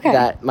here Okay.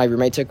 that my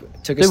roommate took us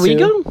Did to. we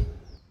go?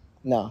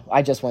 No,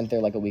 I just went there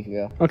like a week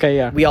ago. Okay,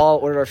 yeah. We all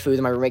ordered our food,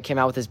 and my roommate came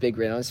out with this big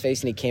grin on his face,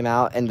 and he came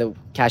out, and the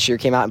cashier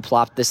came out and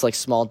plopped this like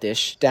small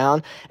dish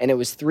down, and it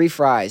was 3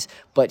 fries,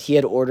 but he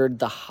had ordered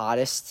the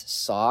hottest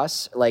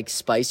sauce, like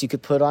spice you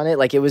could put on it.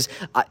 Like it was,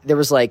 there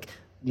was like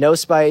no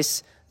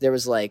spice, there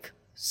was like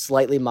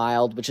slightly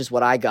mild, which is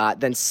what I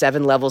got. Then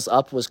 7 levels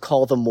up was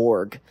Call the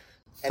Morgue.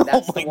 And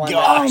that's Oh my the one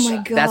gosh. Oh my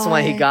god. That's the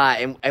one he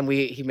got, and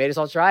he made us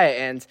all try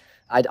it, and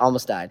I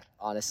almost died,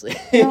 honestly.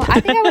 No,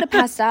 I think I would have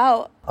passed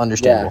out.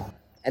 Understandable. Yeah.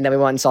 And then we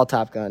went and saw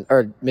Top Gun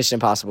or Mission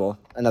Impossible,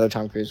 another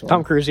Tom Cruise one.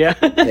 Tom Cruise, yeah.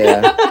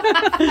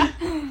 Yeah.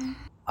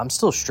 I'm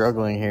still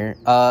struggling here.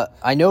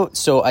 I know.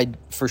 So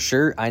for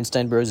sure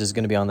Einstein Bros is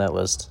going to be on that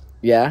list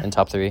Yeah. in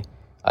top 3.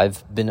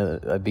 I've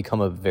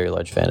become a very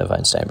large fan of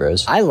Einstein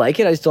Bros. I like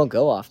it. I just don't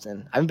go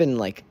often. I haven't been in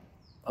like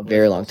a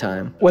very long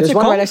time. What's There's it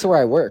one called? right next to where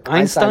I work.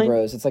 Einstein?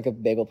 Bros. It's like a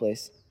bagel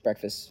place,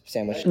 breakfast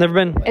sandwich. Never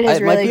been. It is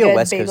It really might be good a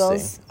West bagels.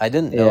 Coast thing. I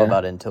didn't know Yeah.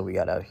 about it until we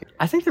got out here.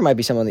 I think there might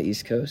be some on the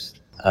East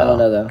Coast. I don't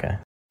know though. Okay.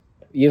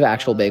 You have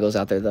actual bagels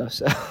out there though,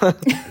 so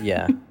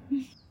Yeah.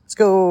 Let's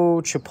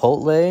go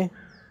Chipotle.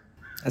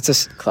 that's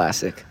a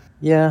classic.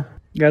 Yeah.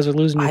 You guys are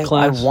losing your I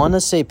class. want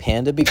to say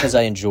Panda because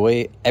I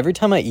enjoy every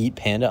time I eat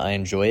Panda. I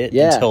enjoy it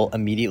Yeah. until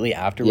immediately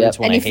afterwards Yep.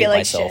 when And I you hate feel like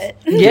myself. shit.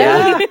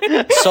 Yeah.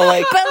 So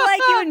like, But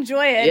like you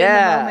enjoy it in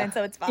Yeah. the moment,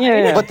 so it's fine.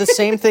 Yeah. but the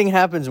same thing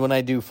happens when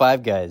I do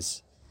Five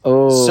Guys.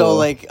 Oh, So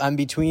like, I'm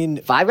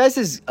between Five Guys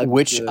is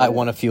which I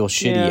want to feel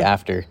shitty Yeah.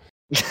 after,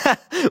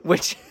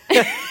 which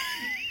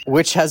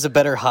which has a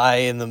better high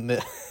in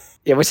the.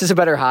 which is a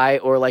better high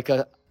or like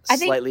a I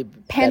think slightly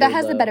Panda better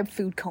has the low? better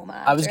food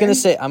coma. I was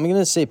after. I'm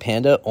gonna say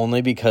Panda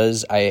only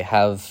because I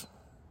have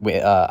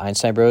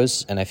Einstein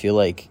Bros and I feel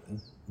like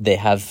they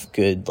have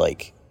good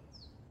like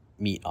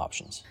meat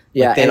options.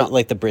 Yeah, like, they and don't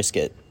like the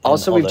brisket. and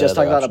Also, all we've the just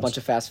other talked about a options. bunch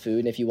of fast food,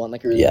 and if you want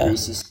like a really Yeah.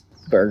 greasy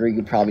burger, you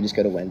could probably just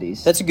go to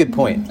Wendy's. That's a good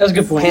point. That's a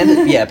good point.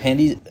 Panda, yeah,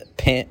 pandies.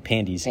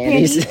 Pandies.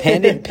 Pandies.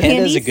 Panda is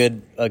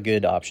Pandies? a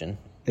good option.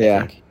 I Yeah.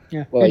 think.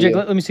 Yeah. Well, Here, Jake, you-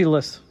 let me see the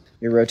list.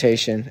 Your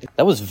rotation.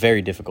 That was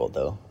very difficult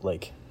though.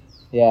 Like,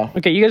 Yeah.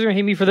 Okay, you guys are gonna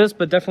hate me for this,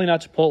 but definitely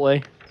not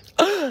Chipotle.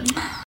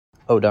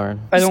 oh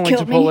darn. I don't like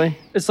killed me. Chipotle.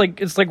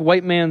 It's like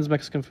white man's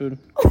Mexican food.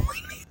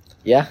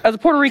 Yeah. As a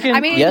Puerto Rican, I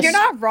mean, Yes. you're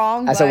not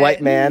wrong. As a but-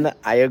 white man,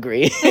 I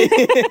agree.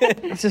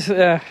 it's just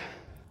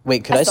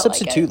Wait, could I still like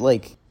substitute it.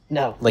 like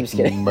no, I'm like just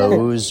kidding.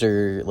 Moe's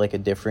or like a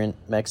different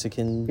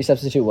Mexican You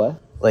substitute what?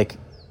 like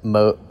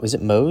was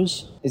it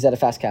Moe's? Is that a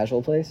fast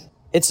casual place?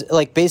 It's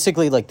like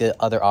basically like the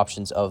other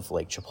options of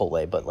like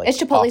Chipotle, but like It's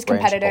Chipotle's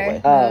off-brand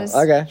competitor. Chipotle.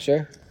 Oh, okay,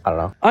 sure. I don't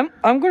know.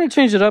 I'm going to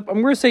change it up.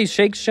 I'm going to say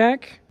Shake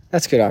Shack.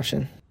 That's a good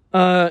option.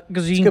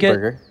 Because you can good get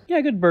burger.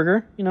 Yeah, good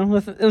burger. You know,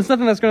 it's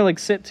nothing that's going to like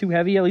sit too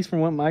heavy. At least from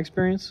what my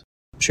experience.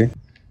 Sure.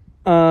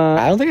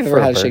 I don't think I've for ever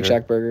a had a Shake burger.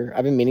 Shack burger.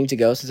 I've been meaning to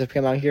go since I've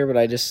come out here, but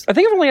I just... I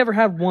think I've only ever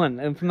had one,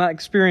 and from that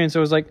experience, it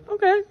was like,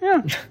 okay,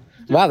 yeah.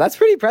 Wow, that's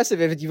pretty impressive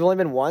if you've only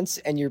been once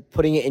and you're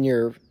putting it in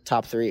your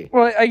top 3.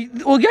 Well,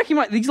 yeah, keep in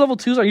mind, these level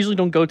 2s I usually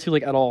don't go to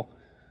like at all.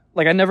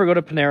 Like I never go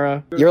to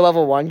Panera. You're a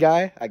level 1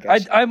 guy? I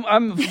guess.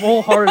 I'm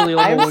wholeheartedly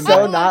level I'm 1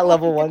 so guy. not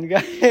level 1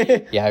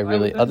 guy. Yeah, I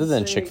really. Other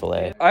than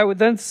Chick-fil-A. I would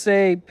then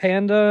say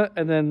Panda,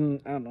 and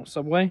then I don't know,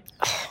 Subway.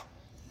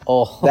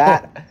 Oh,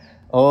 That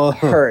oh,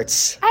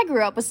 hurts. I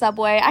grew up with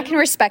Subway. I can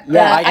respect Yeah,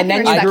 that. I and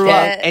can then you respect grew it.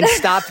 up and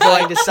stopped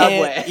going to Can't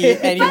eat Subway.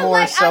 any But more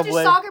like after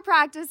Subway. soccer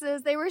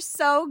practices, they were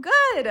so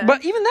good.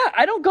 But even that,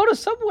 I don't go to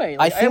Subway.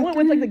 Like, I think- went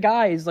with like the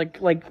guys, like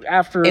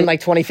after. In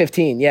like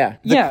 2015, yeah.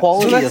 The yeah,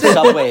 quality so of that's it.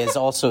 Subway is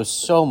also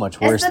so much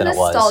worse it's the than it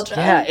was. nostalgia.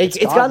 Yeah, it's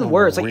gotten gotten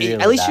worse. Like really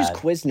at least use bad.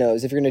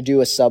 Quiznos if you're gonna do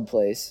a sub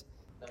place.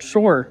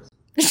 Sure.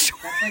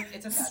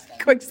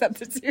 Quick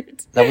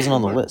substitute. That wasn't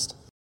on the list.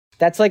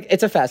 That's like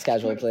it's a fast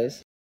casual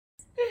place.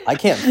 I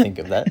can't think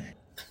of that.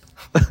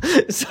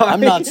 Sorry.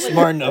 I'm not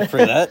smart enough for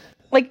that.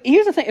 Like,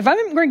 here's the thing: if I'm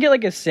going to get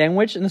like a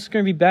sandwich and this is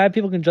going to be bad,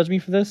 people can judge me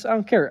for this. I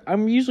don't care.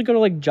 I'm usually go to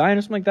like Giant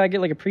or something like that,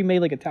 get like a pre-made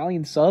like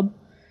Italian sub.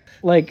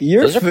 Like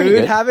Your Those are pretty food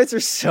good. habits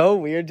are so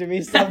weird to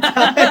me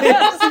sometimes.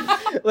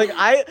 Like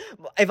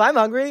if I'm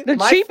hungry, they're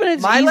cheap and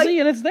it's easy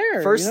and it's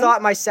there. First you know?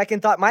 thought, my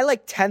second thought, my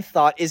like 10th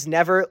thought is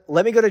never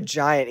let me go to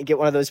Giant and get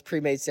one of those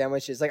pre-made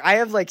sandwiches. Like I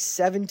have like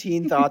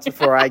 17 thoughts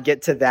before I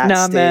get to that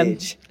Nah, man.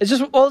 stage. It's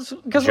just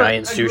because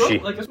Giant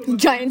sushi.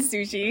 Giant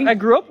sushi. I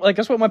grew up like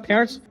that's what my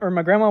parents or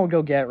my grandma would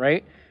go get,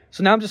 right?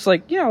 So now I'm just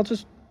like, yeah, I'll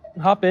just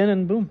hop in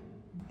and boom.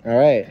 All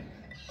right,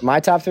 my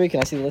top 3.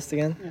 Can I see the list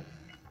again? Yeah.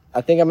 I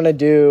think I'm gonna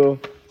do.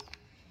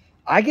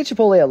 I get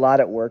Chipotle a lot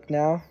at work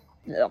now,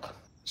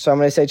 so I'm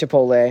gonna say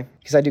Chipotle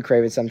because I do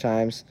crave it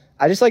sometimes.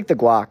 I just like the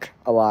guac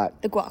a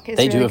lot. The guac is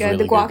They do really have good.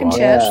 really The guac good and guac,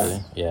 chips.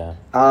 actually. Yeah.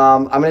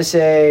 I'm gonna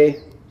say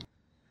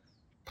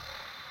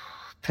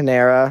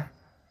Panera.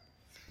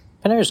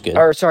 Panera's good.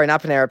 Or sorry,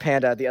 not Panera,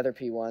 Panda, the other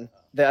P one.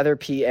 The other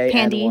PAN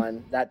Pandy.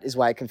 one. That is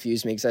why it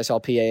confused me because I saw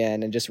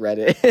PAN and just read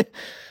it.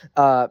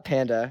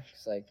 Panda.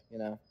 It's like, you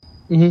know,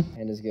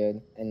 Panda's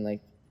good. And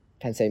like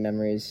Penn State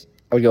memories.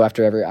 I would go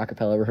after every a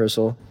cappella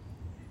rehearsal.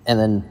 And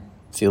then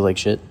feel like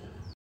shit.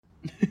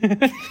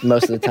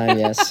 Most of the time,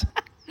 yes.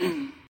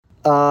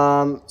 It's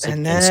like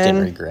And instant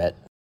then regret.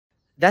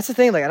 that's the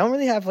thing. Like, I don't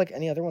really have like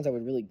any other ones I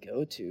would really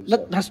go to.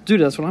 So. That's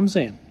what I'm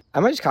saying. I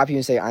might just copy you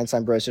and say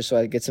Einstein Bros just so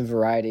I get some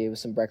variety with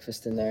some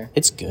breakfast in there.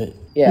 It's good.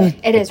 Yeah.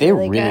 It is They're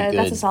really good.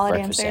 That's a solid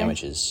breakfast answer.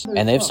 sandwiches.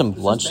 And they have some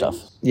lunch stuff.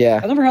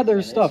 Yeah. I've never had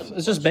their stuff.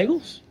 It's just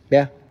bagels.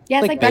 Yeah. Yeah,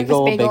 it's like breakfast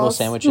bagels. bagel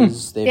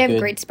sandwiches. They have good.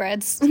 great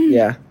spreads.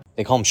 Yeah.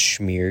 They call them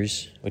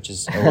schmears, which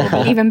is a little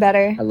bit. Even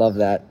better. I love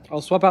that.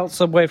 I'll swap out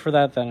Subway for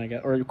that then, I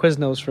guess, or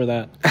Quiznos for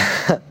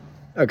that.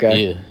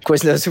 Okay. Yeah.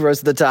 Quiznos who rose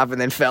to the top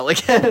and then fell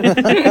again.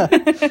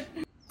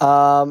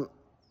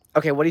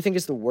 Okay, what do you think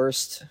is the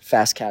worst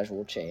fast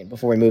casual chain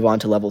before we move on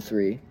to level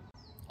 3?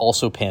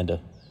 Also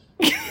Panda.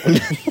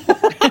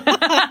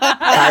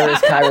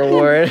 Kai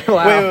Reward.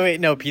 Wow. Wait.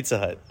 No, Pizza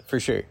Hut. For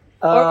sure.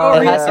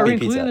 Are It has to we be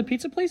including Pizza. the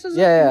pizza places?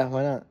 Yeah,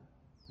 why not?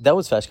 That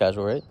was fast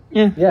casual, right?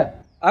 Yeah.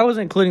 I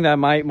wasn't including that in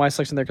my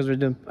section there because we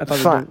didn't. I thought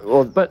we Fine. did.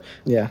 Well, But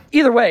yeah.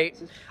 either way,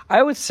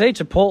 I would say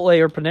Chipotle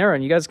or Panera,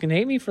 and you guys can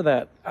hate me for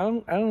that. I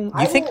don't.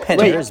 You think Wait,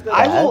 Panera's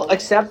I bad? will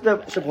accept the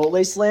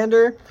Chipotle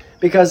slander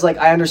because, like,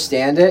 I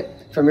understand it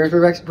from your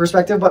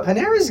perspective, but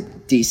Panera's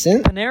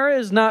decent. Panera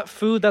is not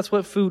food. That's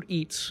what food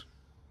eats.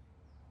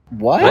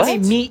 What? I'm a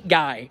meat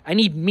guy. I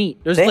need meat.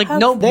 There's They like have-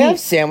 no they meat. have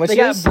sandwiches?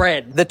 They got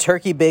bread. The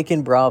turkey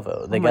bacon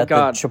bravo. They Oh my got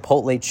God. the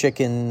Chipotle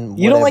chicken.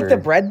 You don't like the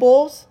whatever. bread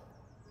bowls?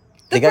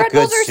 They The got bread good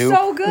bowls are soup.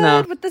 so good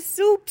No. with the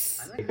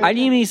soups. I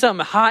need me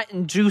something hot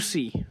and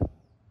juicy.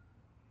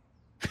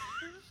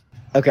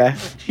 Okay.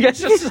 You guys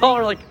just all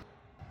are like,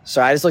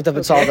 So I just looked up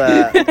and saw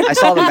the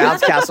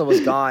bounce castle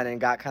was gone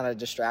and got kind of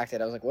distracted.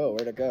 I was like, whoa,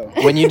 where'd it go?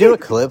 When you do a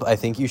clip, I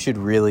think you should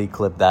really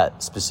clip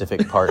that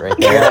specific part right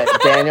there. Yeah,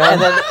 Daniel.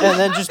 and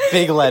then just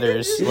big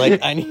letters. Like,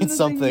 I need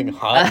something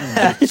hot.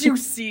 And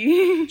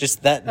Juicy.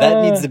 just that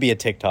needs to be a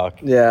TikTok.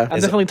 Yeah.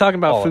 I'm definitely talking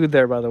about Oh. food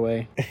there, by the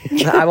way.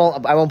 I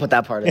won't put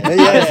that part in. Take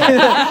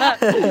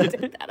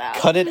that out.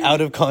 Cut it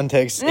out of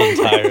context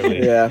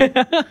entirely.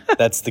 Yeah.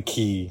 That's the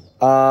key.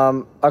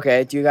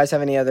 Okay. Do you guys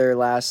have any other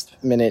last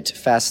minute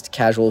fast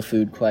casual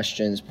food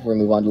questions before we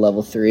move on to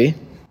level 3?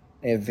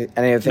 Any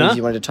other things No.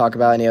 you wanted to talk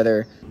about? Any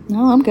other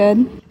No, I'm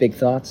good. big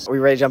thoughts? Are we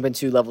ready to jump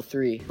into level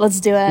 3? Let's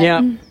do it.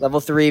 Yeah. Level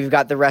 3, we've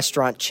got the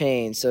restaurant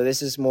chain. So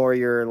this is more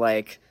your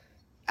like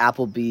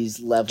Applebee's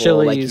level.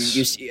 Chili's.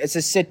 Like it's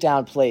a sit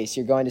down place.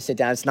 You're going to sit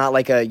down. It's not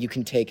like you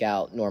can take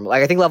out normal.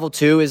 Like I think level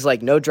 2 is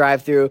like no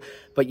drive through,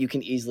 but you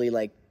can easily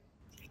like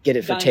get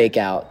it for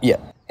takeout. Yeah.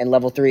 And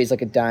level 3 is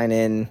like a dine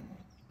in,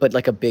 but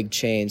like a big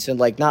chain. So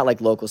like not like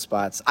local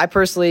spots. I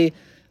personally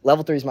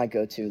level 3 is my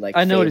go-to. Like,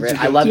 I know what favorite. it's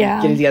I love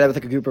Yeah. getting together with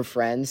like a group of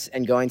friends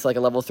and going to like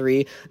a level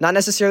 3. Not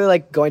necessarily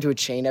like going to a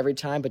chain every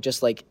time, but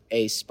just like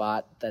a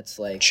spot that's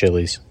like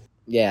Chili's.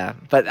 yeah.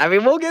 But I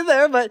mean, we'll get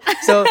there. But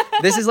so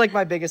this is like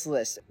my biggest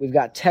list. We've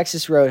got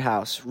Texas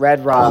Roadhouse,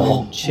 Red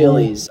Robin,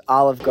 Chili's,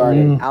 Olive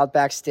Garden,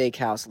 Outback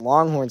Steakhouse,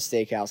 Longhorn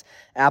Steakhouse,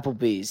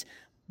 Applebee's,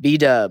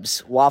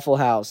 B-Dubs, Waffle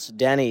House,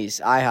 Denny's,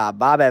 IHOP,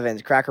 Bob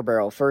Evans, Cracker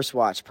Barrel, First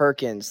Watch,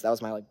 Perkins. That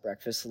was my like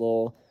breakfast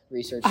little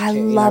research. I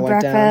chain love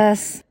went down.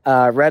 breakfast.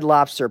 Red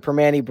Lobster,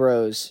 Permani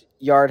Bros,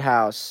 Yard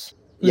House.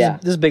 Yeah.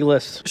 This is a big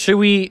list. Should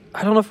we?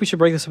 I don't know if we should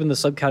break this up into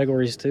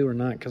subcategories too or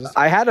not. Because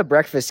I had a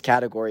breakfast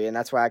category, and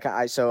that's why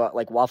I so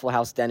like Waffle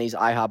House, Denny's,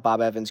 IHOP,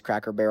 Bob Evans,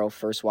 Cracker Barrel,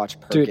 First Watch,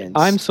 Perkins. dude,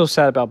 I'm so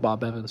sad about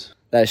Bob Evans.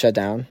 that shut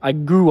down. I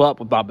grew up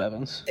with Bob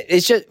Evans.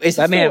 It's just it's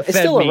That man it's fed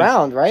still me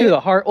around, right? To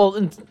the heart. Well,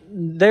 and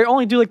they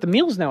only do like the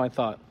meals now. I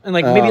thought, and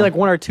like maybe like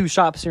 1 or 2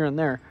 shops here and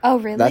there. Oh,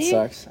 really? That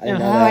sucks. I didn't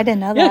know Oh, that. I didn't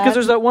know that. Yeah, because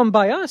there's that one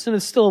by us, and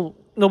it's still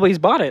nobody's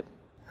bought it.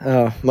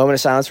 Oh, moment of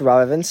silence for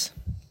Bob Evans.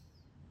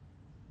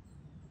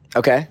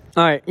 Okay.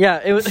 All right,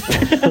 yeah, it was.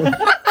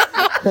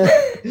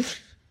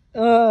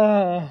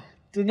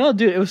 No,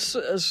 dude, it was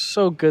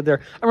so good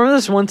there. I remember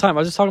this one time. I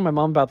was just talking to my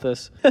mom about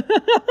this. There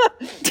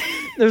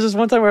was this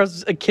one time where I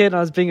was a kid and I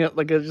was being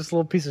just a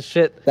little piece of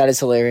shit. That is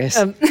hilarious.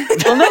 Well,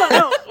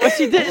 no. What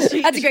she did,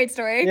 That's a great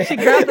story. she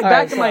grabbed the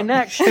back of my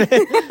neck.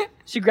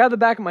 She grabbed the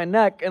back of my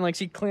neck and like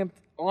she clamped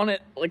on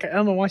it. Like I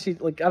don't know why she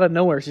like out of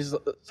nowhere. She's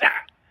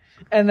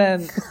and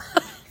then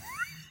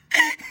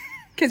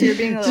Because you're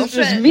being a little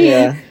just shit. me.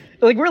 Yeah.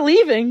 Like we're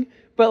leaving,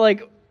 but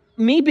like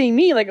me being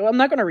me, like I'm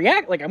not gonna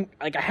react. Like I'm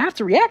like I have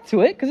to react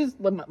to it because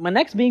my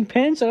neck's being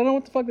pinched. I don't know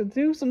what the fuck to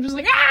do, so I'm just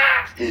like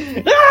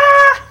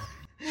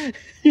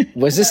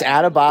Was this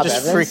at a Bob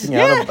Just Evans? freaking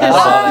out about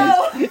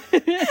Oh,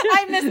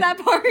 I missed that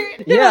part.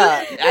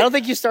 Yeah. I don't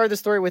think you started the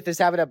story with this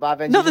happening at Bob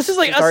Evans. No, You this just is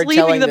like us started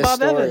leaving telling the this Bob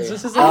story. Evans.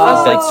 This is like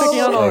us like Oh. checking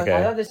out on. Okay.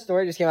 I thought this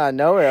story just came out of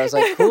nowhere. I was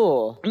like,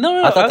 cool.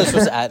 No, I thought this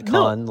was at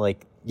con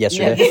like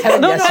yesterday. Yeah,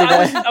 No,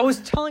 yesterday. I was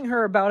telling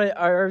her about it.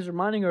 I was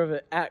reminding her of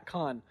it at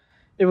con.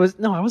 I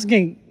wasn't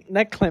getting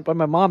neck clamped by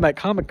my mom at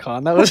Comic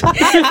Con. That was.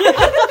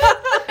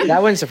 That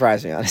wouldn't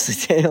surprise me, honestly,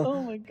 Daniel.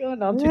 Oh my god,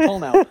 no, I'm too tall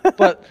now.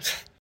 But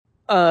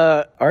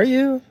Are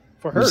you?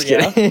 for her, Just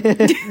yeah.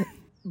 kidding.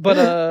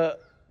 But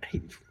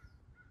hey,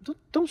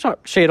 don't shot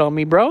shade on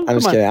me, bro. I'm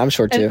just kidding. I'm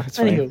short too. And, It's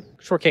fine. anywho,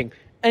 short king.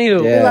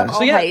 Anywho, Yeah. We love so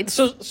all yeah, heights.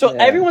 so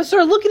Yeah. everyone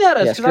started looking at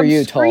us Yeah, because screw I'm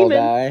you, tall screaming,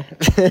 guy.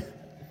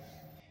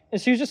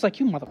 and she was just like,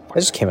 "You motherfucker." It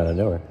just came out of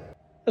nowhere.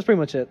 That's pretty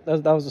much it.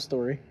 That was the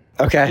story.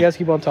 Okay. You guys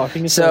keep on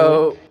talking.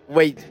 So,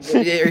 wait, are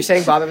you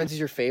saying Bob Evans is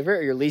your favorite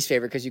or your least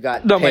favorite because you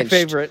got no, my pinched?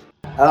 favorite.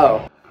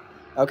 Oh,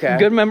 okay.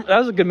 That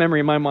was a good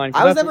memory in my mind.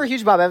 'cause I was that's- never a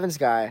huge Bob Evans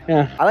guy.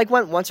 Yeah. I like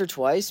went once or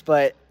twice,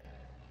 but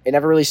it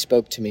never really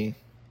spoke to me.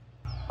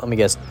 Let me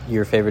guess.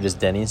 Your favorite is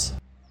Denny's.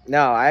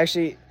 No,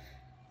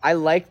 I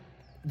like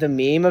the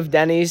meme of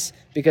Denny's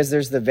because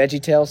there's the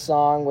VeggieTales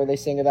song where they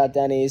sing about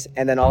Denny's,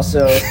 and then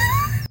also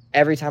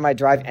every time I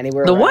drive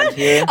anywhere The around what?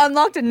 here.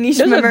 Unlocked a niche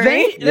There's memory.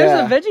 there's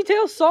Yeah. a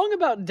VeggieTales song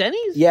about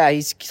Denny's. Yeah,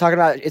 he's talking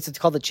about it's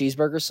called the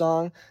cheeseburger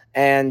song,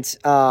 and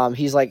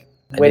he's like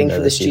didn't waiting know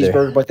for this this either.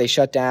 cheeseburger, but they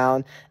shut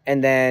down,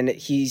 and then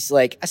he's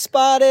like, "I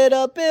spotted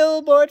a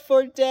billboard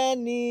for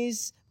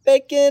Denny's,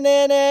 bacon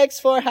and eggs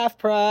for half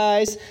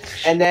price,"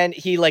 and then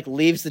he like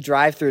leaves the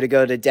drive-through to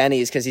go to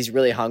Denny's because he's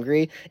really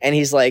hungry, and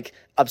he's like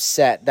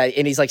upset that,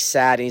 and he's like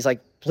sad, and he's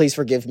like, "Please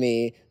forgive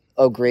me,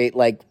 oh great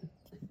like."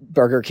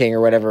 Burger King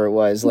or whatever it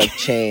was, like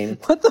chain.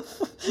 What the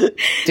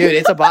dude,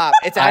 it's a bop.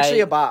 It's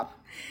actually a bop.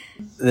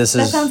 This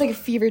That is sounds like a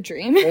fever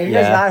dream. Have you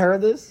guys Yeah. not heard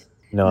this?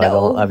 no, I No.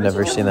 don't. I've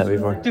never seen that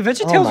before. Dude,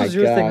 VeggieTales my was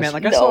your thing, gosh. man.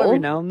 Like I saw it No. every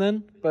now and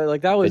then, but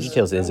like that was.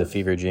 VeggieTales is a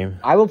fever dream.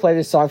 I will play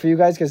this song for you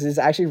guys because it's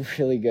actually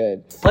really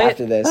good. Play it.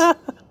 after this.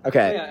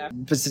 Okay. Yeah.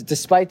 But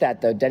despite that,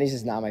 though, Denny's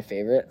is not my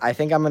favorite. I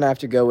think I'm gonna have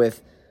to go with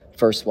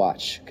First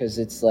Watch because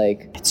it's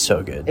like It's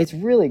so good. it's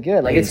really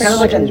good. Like it's First kind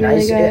of like a Watch is really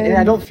nice, good. and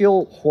I don't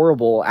feel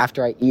horrible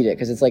after I eat it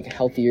because it's like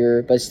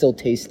healthier, but it's still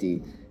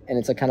tasty, and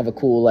it's like kind of a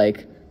cool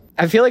like.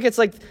 I feel like it's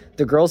like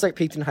the girls that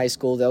peaked in high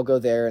school. They'll go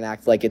there and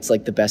act like it's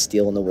like the best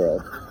deal in the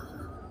world.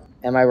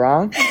 Am I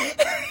wrong?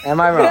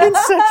 Am I wrong?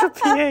 such a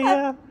PA,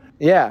 yeah.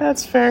 Yeah,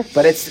 That's fair.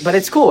 but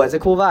it's cool. It's a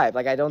cool vibe.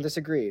 Like I don't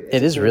disagree.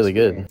 It is really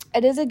good.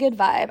 It is a good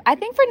vibe. I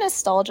think for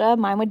nostalgia,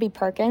 mine would be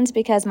Perkins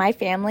because my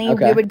family,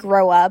 Okay. we would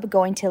grow up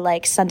going to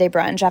like Sunday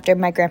brunch after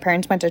my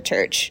grandparents went to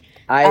church,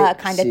 I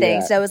kind of see thing.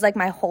 that. So it was like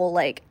my whole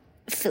like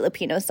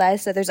Filipino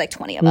size. So there's like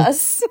 20 of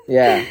us.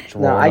 Yeah,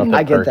 no, rolling up I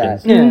at get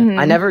Perkins. that.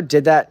 I never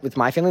did that with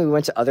my family. We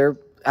went to other.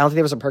 I don't think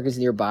there was a Perkins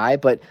nearby,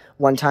 but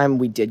one time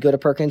we did go to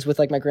Perkins with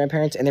like my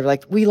grandparents, and they were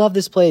like, "We love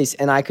this place,"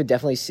 and I could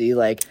definitely see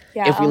like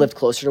if we Yeah. lived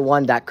closer to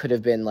one, that could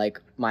have been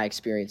like my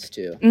experience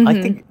too. I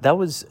think that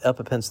was up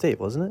at Penn State,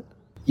 wasn't it?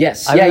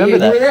 Yes, I yeah, remember you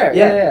that. were there.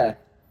 Yeah.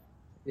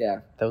 Yeah.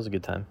 That was a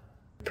good time.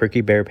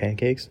 Perky Bear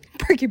pancakes.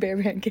 Perky Bear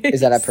pancakes.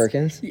 Is that at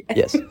Perkins?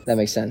 Yes. That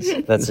makes sense.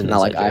 That's an Not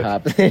like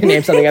inside joke. IHOP.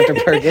 Name something after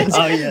Perkins.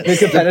 Oh yeah. The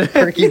competitor.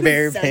 Perky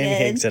Bear So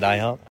pancakes good. at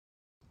IHOP.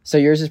 So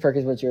yours is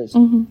Perkins. What's yours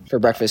for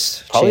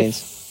breakfast Probably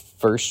chains?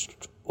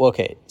 first.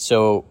 Okay,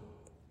 so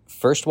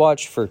first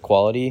watch for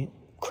quality,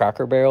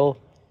 Cracker Barrel,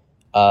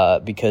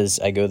 because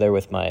I go there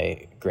with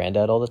my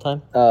granddad all the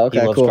time. Oh, okay,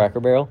 He loves cool. Cracker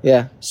Barrel.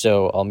 Yeah.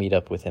 So I'll meet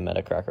up with him at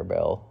a Cracker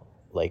Barrel.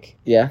 Like,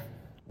 Yeah.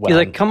 when He's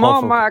I'm like, come home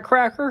on, from- my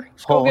cracker.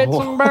 Let's go get Oh.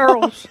 some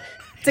barrels.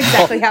 That's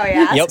exactly how he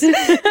asked.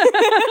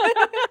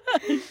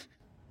 Yep.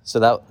 So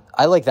that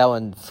I like that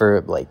one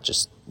for like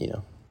just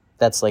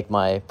that's like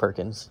my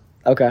Perkins.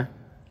 Okay.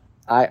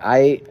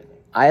 I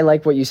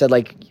like what you said,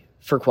 like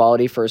for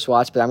quality first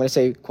watch, but I'm gonna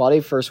say quality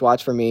first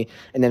watch for me,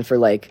 and then for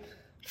like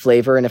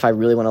flavor, and if I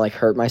really want to like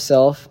hurt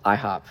myself,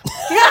 IHOP.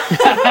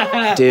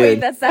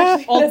 Dude. That's so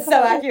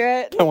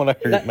accurate. I don't want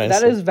to hurt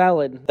myself. That is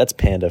valid. That's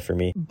Panda for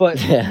me. But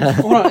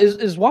hold on,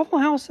 is Waffle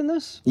House in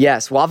this?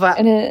 Yes, Waffle.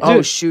 Oh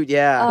Dude. shoot,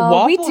 yeah.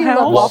 Oh, we Waffle do House?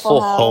 love Waffle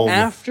Waffle House. Home.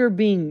 After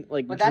being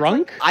like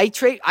drunk?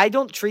 I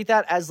don't treat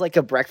that as like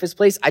a breakfast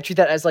place. I treat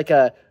that as like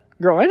a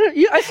Girl, I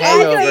see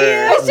hangover.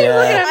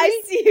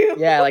 I see you.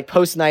 Yeah, like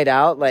post night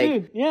out, like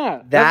Dude,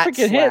 yeah. that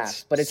freaking slaps.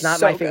 hits. But it's not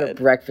So my favorite good.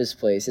 breakfast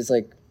place. It's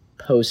like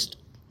post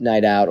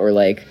night out, or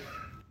like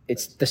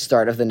it's the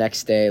start of the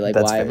next day. Like,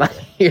 That's why am fair. I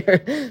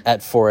here?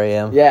 At 4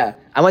 a.m. Yeah,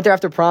 I went there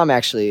after prom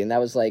actually, and that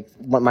was like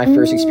one of my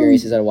first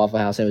experiences at a Waffle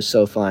House, and it was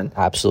so fun.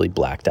 Absolutely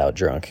blacked out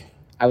drunk.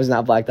 I was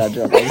not blacked out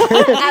drunk,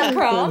 At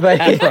prom.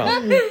 but At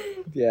prom.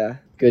 yeah,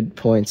 good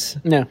points.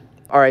 No.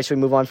 All right, should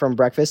we move on from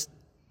breakfast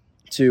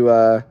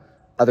to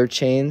other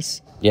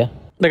chains? Yeah.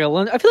 Like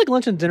I feel like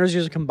lunch and dinners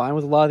usually combine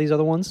with a lot of these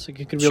other ones. Like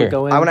you could really Sure.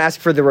 go in. I want to ask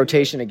for the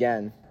rotation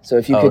again. So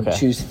if you could okay.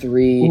 choose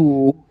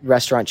 3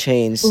 restaurant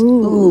chains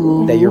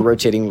that you're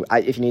rotating,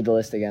 if you need the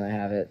list again, I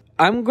have it.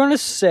 I'm going to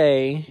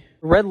say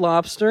Red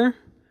Lobster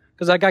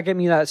because I got to get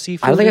me that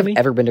seafood. I don't think I've maybe.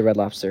 ever been to Red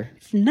Lobster,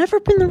 I've never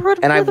been to Red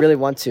and I Lobster. really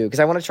want to because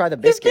I want to try the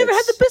You've biscuits. never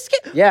had the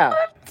biscuit? Yeah,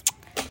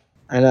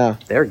 I know.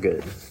 They're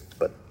good,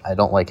 but I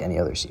don't like any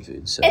other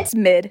seafood. So It's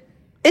mid.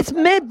 It's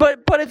mid, but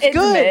it's It's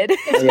good. mid.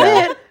 It's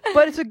Yeah. mid,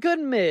 but it's a good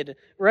mid,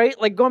 right?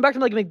 Like going back to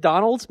like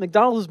McDonald's.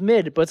 McDonald's is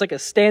mid, but it's like a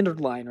standard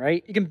line,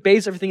 right? You can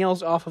base everything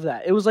else off of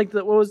that. It was like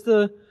what was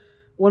the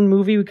one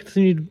movie we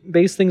continued to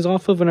base things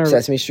off of in our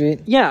Sesame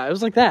Street. Yeah, it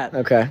was like that.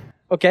 Okay.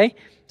 Okay,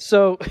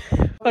 so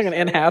fucking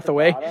Anne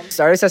Hathaway.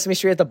 Started Sesame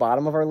Street at the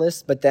bottom of our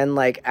list, but then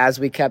like as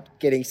we kept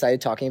getting excited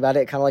talking about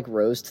it, it kind of like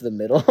rose to the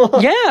middle.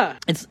 Yeah,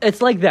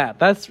 it's like that.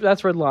 That's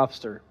Red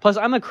Lobster. Plus,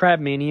 I'm a crab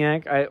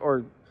maniac.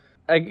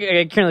 I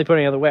can't really put it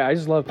any other way. I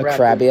just love A crab.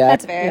 crabby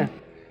That's act. fair. Yeah,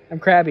 I'm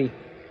crabby.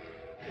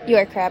 You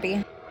are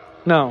crabby.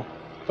 No,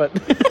 but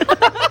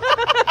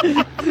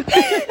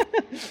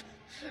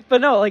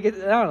but no, like I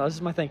don't know. This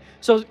is my thing.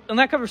 So, and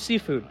that covers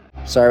seafood.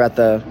 Sorry about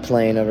the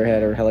plane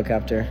overhead or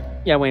helicopter.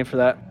 Yeah, waiting for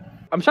that.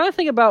 I'm trying to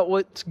think about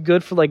what's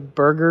good for like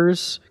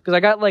burgers because I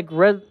got like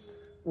Red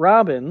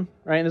Robin,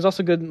 right? And there's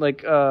also good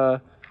like they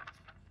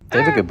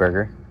have a good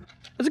burger.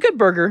 it's a good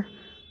burger,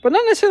 but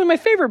not necessarily my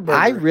favorite burger.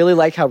 I really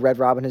like how Red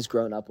Robin has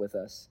grown up with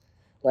us.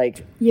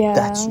 Like Yeah.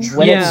 That's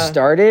when Yeah. it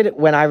started,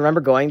 when I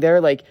remember going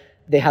there, like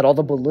they had all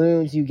the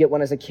balloons. You get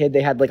one as a kid.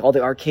 They had like all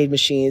the arcade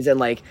machines and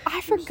like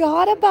I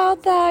forgot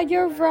about that.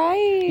 You're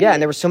right. yeah,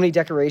 and there were so many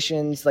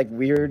decorations, like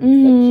weird like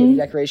kiddie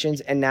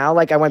decorations. And now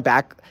like we went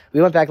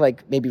back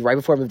like maybe right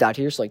before I moved out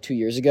here, so like 2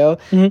 years ago,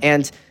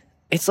 and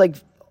it's like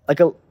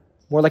a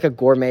more like a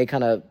gourmet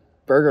kind of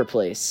burger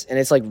place, and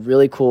it's like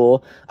really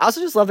cool. I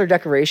also just love their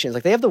decorations.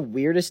 Like they have the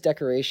weirdest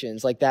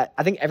decorations like that.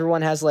 I think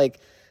everyone has like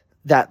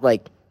that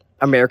like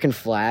American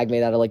flag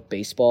made out of like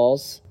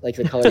baseballs, like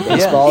the color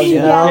baseballs, you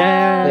know?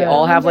 Yeah. They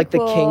all have Those are like the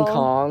King cool.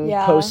 Kong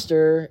Yeah.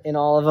 poster in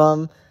all of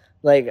them.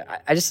 Like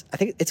I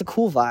think it's a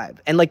cool vibe,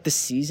 and like the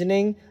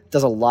seasoning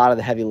does a lot of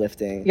the heavy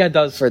lifting. Yeah, it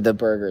does. For the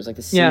burgers, like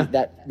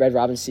that Red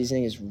Robin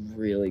seasoning is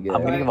really good.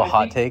 I'm gonna give a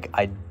hot take.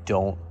 I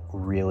don't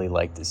really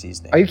like the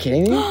seasoning. Are you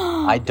kidding me?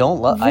 I don't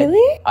love.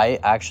 Really? I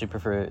actually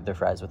prefer their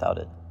fries without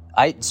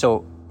it.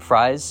 So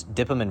fries,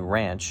 dip them in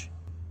ranch.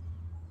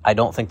 I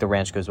don't think the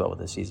ranch goes well with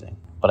the seasoning,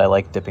 but I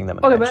like dipping them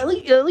in Okay,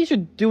 ranch. but at least you're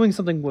doing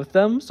something with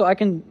them, so I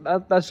can.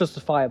 That's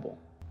justifiable.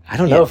 I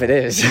don't know if it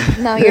is.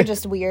 No, you're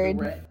just weird.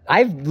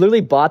 I've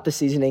literally bought the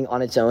seasoning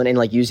on its own and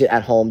like used it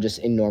at home just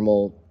in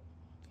normal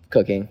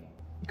cooking.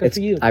 Good for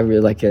you. I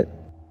really like it.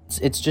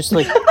 It's just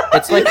like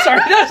it's like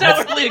Sorry,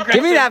 that's really aggressive.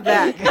 Give me that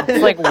back.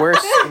 it's like worse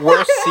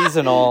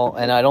seasonal,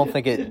 and I don't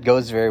think it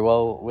goes very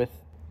well with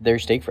their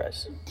steak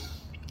fries.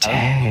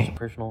 Dang.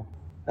 Personal.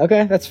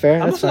 Okay, that's fair. I'm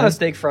That's also not fine. a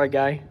steak fry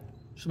guy.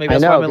 So maybe I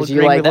that's why know I'm because you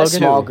agreeing like with that Logan.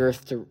 small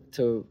girth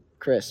to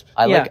crisp.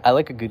 I Yeah.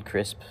 like a good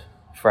crisp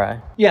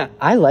fry. Yeah.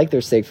 I like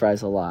their steak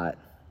fries a lot.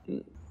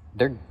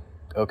 They're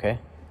okay.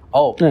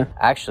 Oh, Yeah.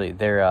 actually,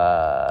 they're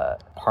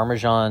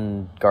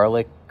Parmesan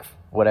garlic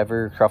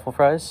whatever truffle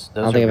fries.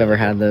 Those I don't think I've ever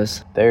had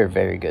those. They're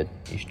very good.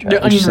 You should try Their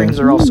them. onion rings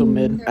are also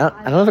mid. I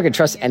don't know if I could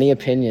trust any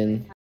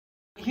opinion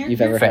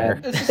you've ever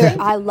Fair. had.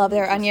 I love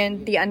the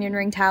onion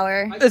ring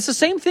tower. It's the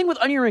same thing with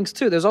onion rings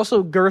too. There's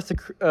also girth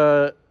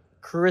to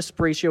crisp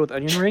ratio with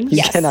onion rings.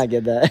 You cannot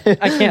get that.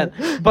 I can't.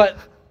 But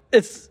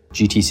it's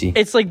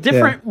GTC. like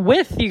different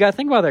width. You gotta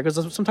think about that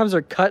because sometimes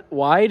they're cut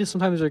wide,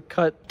 sometimes they're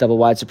cut Double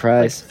wide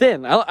surprise.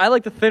 thin. I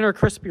like the thinner,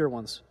 crispier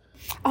ones.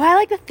 Oh, I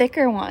like the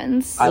thicker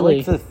ones. I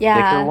like the Yeah.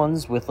 thicker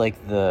ones with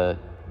like the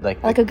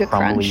like the a good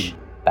crumbly crunch.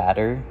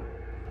 batter.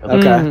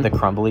 Okay. The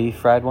crumbly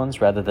fried ones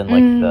rather than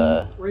like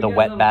the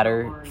wet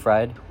batter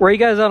fried. Where are you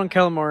guys out on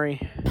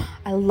calamari?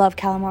 I love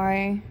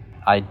calamari.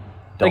 I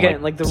don't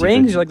Again, like the seafood.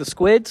 rings, you like the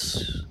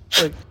squids?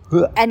 Like,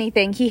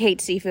 Anything. He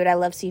hates seafood. I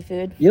love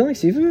seafood. You don't like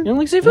seafood you don't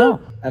like seafood? No.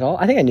 at all?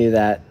 I think I knew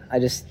that. I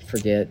just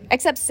forget.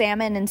 Except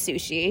salmon and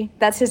sushi.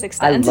 That's his I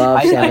extent. love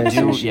I salmon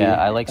do. sushi. Yeah,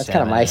 I like That's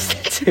salmon. kind of my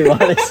style too,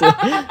 honestly.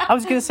 I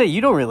was gonna say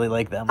you don't really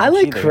like that much I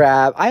like either.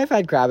 crab. I have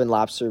had crab and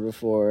lobster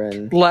before,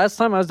 and Last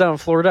time I was down in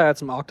Florida, I had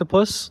some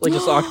octopus, like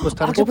just octopus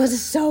tentacle. Octopus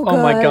is so good.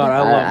 Oh my god, I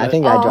love I it.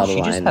 think I draw the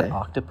She just line had there.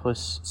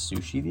 octopus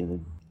sushi the other.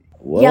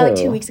 Whoa. Yeah, like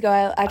 2 weeks ago,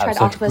 I tried was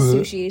like, octopus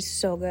sushi.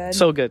 So good.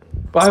 So good.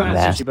 Well, I haven't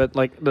had nasty. sushi, but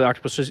like the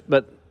octopus,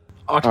 but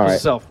octopus All right.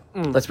 itself.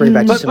 Mm. Let's bring it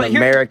back to But- some but here-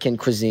 American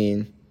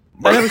cuisine.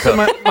 I never said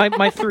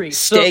my three.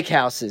 So-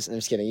 Steakhouses. I'm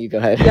just kidding. You go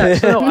ahead. Yeah,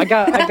 so no, I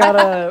got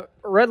a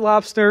Red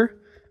Lobster,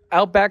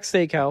 Outback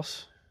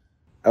Steakhouse.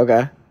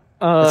 Okay.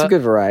 That's a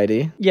good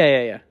variety.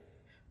 Yeah.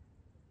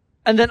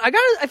 And then I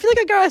feel like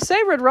I gotta say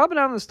Red Robin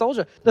out of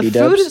nostalgia.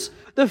 B-dubs?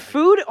 The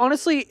food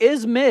honestly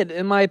is mid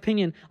in my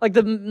opinion. Like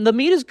the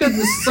meat is good,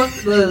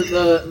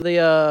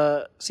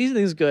 the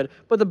seasoning is good,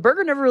 but the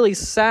burger never really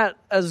sat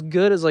as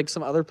good as like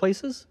some other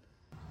places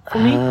for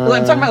me. Well,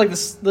 I'm talking about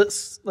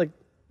like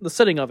the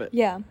sitting of it.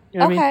 Yeah. You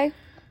know what I mean? Okay.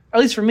 At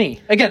least for me.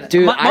 Again,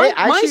 Dude, my I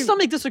actually-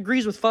 stomach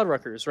disagrees with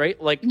Fuddruckers,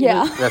 right? Like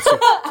Yeah. That's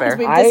fair.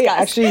 We I discussed.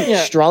 actually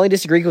strongly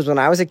disagree because when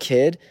I was a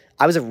kid,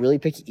 I was a really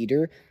picky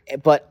eater.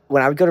 But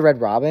when I would go to Red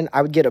Robin,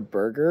 I would get a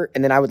burger,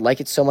 and then I would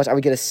like it so much, I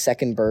would get a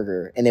second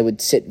burger, and they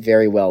would sit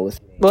very well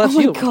with me. Well, that's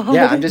you.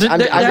 Yeah, I'm just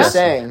That's-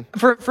 saying.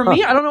 For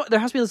me, I don't know. There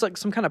has to be this, like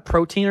some kind of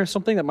protein or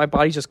something that my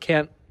body just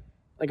can't,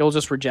 like, it'll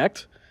just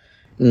reject.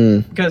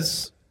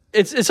 Because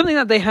it's something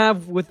that they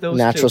have with those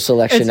Natural two.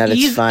 selection at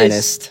its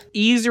finest. It's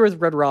easier with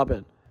Red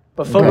Robin,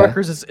 but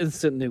Fuddruckers is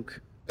instant nuke.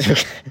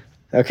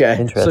 Okay.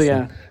 Interesting. So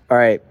yeah, All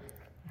right.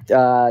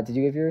 Did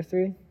you give your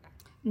 3?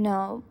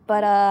 No,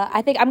 but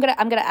I think I'm gonna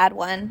add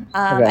one.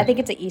 Okay. I think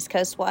it's an East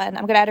Coast one.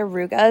 I'm gonna add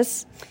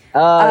Arugas.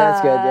 Oh,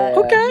 that's good. Yeah.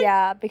 okay.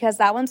 Yeah,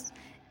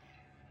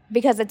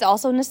 because it's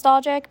also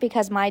nostalgic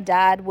because my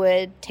dad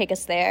would take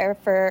us there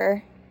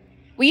for.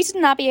 We used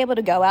to not be able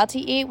to go out to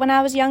eat when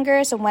I was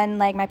younger, so when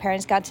like my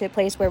parents got to a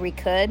place where we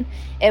could,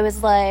 it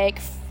was like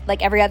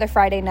every other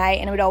Friday night,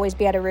 and it would always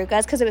be at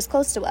Arugas because it was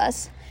close to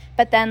us.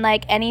 But then,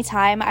 like,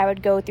 anytime I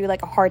would go through,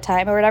 like, a hard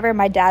time or whatever,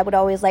 my dad would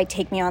always, like,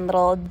 take me on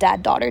little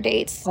dad-daughter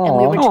dates. And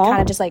we would Aw. kind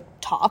of just, like,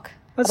 talk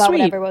That's about sweet.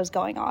 whatever was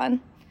going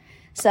on.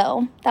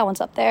 So that one's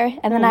up there.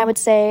 And then I would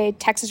say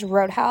Texas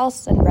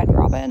Roadhouse and Red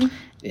Robin.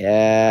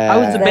 Yeah. I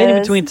was debating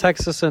This- between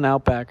Texas and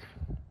Outback.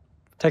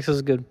 Texas is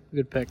a good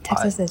pick.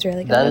 Texas is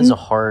really good. That is a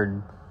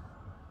hard.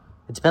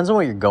 It depends on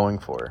what you're going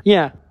for.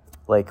 Yeah,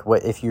 Like,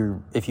 what if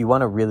you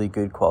want a really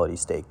good quality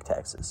steak,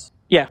 Texas.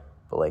 yeah.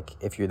 But like,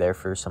 if you're there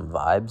for some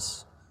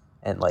vibes,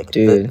 and like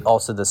Dude.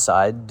 also the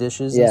side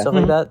dishes Yeah. and stuff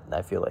like that,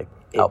 I feel like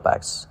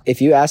Outback's.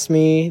 If you asked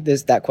me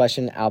that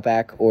question,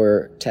 Outback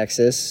or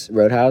Texas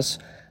Roadhouse,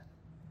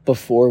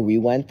 before we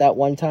went that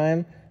one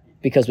time,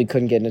 because we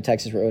couldn't get into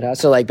Texas Roadhouse.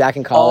 So like back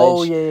in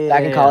college,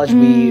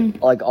 we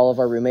like all of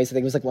our roommates. I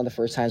think it was like one of the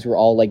first times we were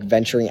all like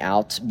venturing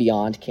out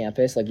beyond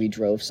campus. Like we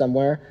drove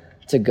somewhere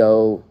to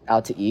go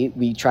out to eat.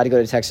 We tried to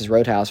go to Texas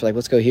Roadhouse. We're like,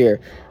 let's go here.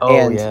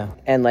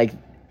 And like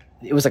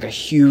it was like a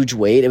huge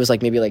wait. It was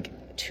like maybe like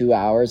 2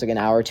 hours, like an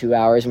hour, 2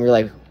 hours, and we were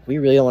like, we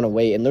really don't want to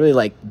wait. And literally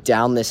like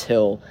down this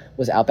hill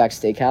was Outback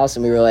Steakhouse,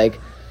 and we were like,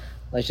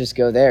 let's just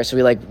go there. So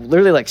we like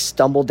literally like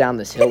stumbled down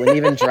this hill. We didn't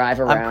even drive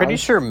around. I'm pretty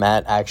sure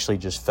Matt actually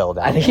just fell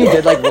down. I think he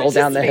did like roll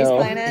down the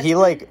hill. He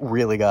like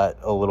really got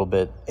a little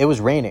bit. It was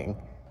raining,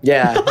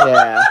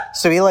 Yeah.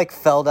 so he like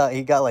fell down.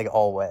 He got like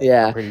all wet.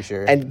 Yeah, I'm pretty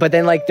sure. But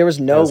then like there was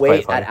no was quite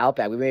wait funny. at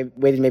Outback. We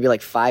waited maybe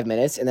like 5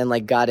 minutes, and then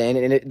like got in,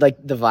 and it like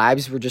the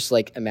vibes were just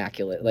like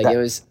immaculate. Like it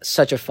was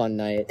such a fun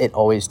night. it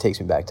always takes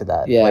me back to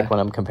that. Yeah. Like when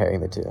I'm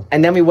comparing the two.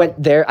 And then we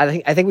went there.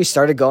 I think we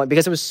started going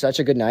because it was such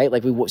a good night.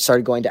 Like we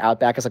started going to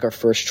Outback as like our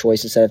first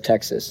choice instead of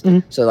Texas.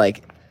 So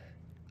like,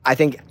 I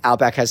think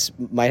Outback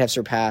might have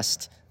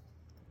surpassed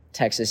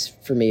Texas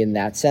for me in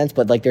that sense.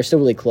 But like they're still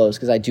really close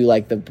because I do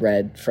like the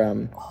bread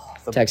from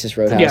Texas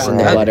Roadhouse Yeah. and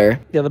the Bread. butter.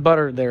 Yeah, the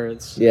butter there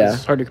is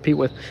hard to compete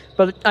with.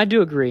 But I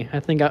do agree. I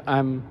think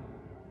I'm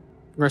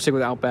going to stick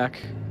with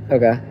Outback.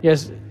 Okay.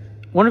 Yes,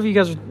 one of you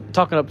guys were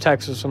talking up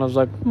Texas, and I was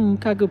like,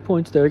 got good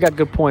points there. You got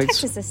good points.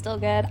 Texas is still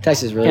good.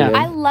 Texas is really Yeah. good.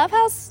 I love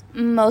how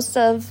most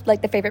of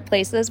like the favorite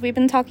places we've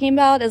been talking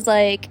about is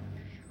like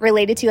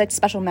related to like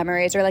special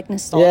memories or like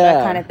nostalgia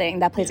Yeah. kind of thing.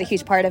 That plays a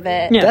huge part of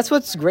it. Yeah. That's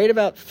what's great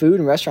about food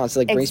and restaurants. It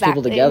like brings people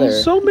Exactly. together.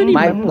 So many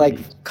My memories.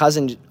 like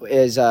cousin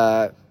is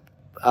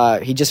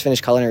he just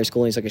finished culinary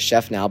school and he's like a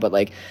chef now. But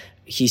like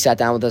he sat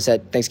down with us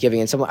at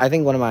Thanksgiving, and I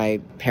think one of my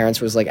parents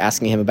was like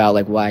asking him about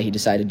like why he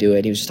decided to do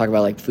it. He was just talking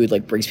about like food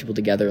like brings people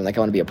together, and like I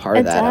want to be a part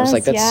of that. I was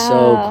like, that's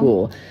so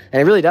cool,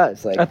 and it really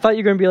does. Like I thought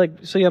you were gonna be like,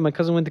 so yeah, my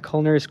cousin went to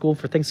culinary school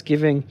for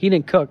Thanksgiving. He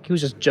didn't cook. He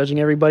was just judging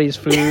everybody's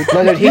food.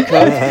 no, dude, he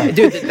cooked.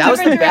 Dude, that was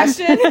the best.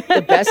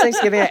 The best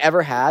Thanksgiving I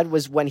ever had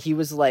was when he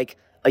was like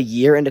a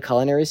year into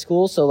culinary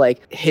school. So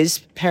like his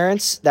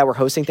parents that were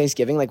hosting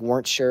Thanksgiving like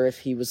weren't sure if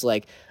he was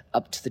like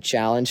up to the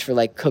challenge for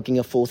like cooking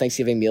a full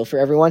Thanksgiving meal for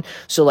everyone.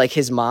 So like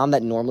his mom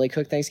that normally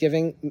cooked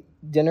Thanksgiving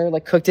dinner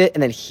like cooked it,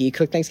 and then he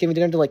cooked Thanksgiving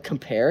dinner to like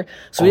compare.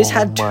 So we just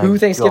had 2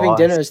 Thanksgiving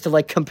dinners to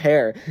like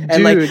compare.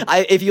 And like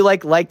if you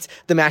like liked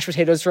the mashed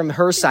potatoes from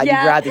her side, you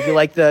grabbed. If you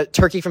like the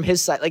turkey from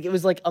his side, like it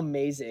was like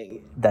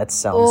amazing. That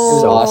sounds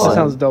so awesome. That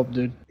sounds dope,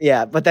 dude.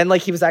 Yeah, but then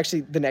like he was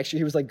actually the next year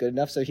he was like good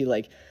enough, so he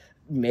like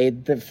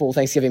made the full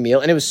Thanksgiving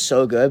meal, and it was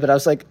so good. But I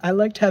was like, I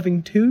liked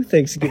having 2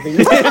 Thanksgiving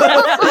meals.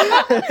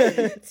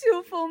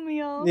 2 full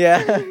meals.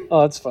 Yeah.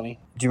 Oh, that's funny.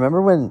 Do you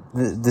remember when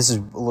this is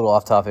a little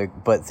off topic,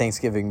 but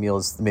Thanksgiving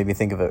meals made me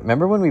think of it?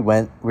 Remember when we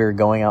were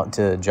going out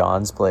to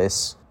John's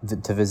place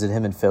to visit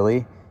him in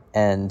Philly,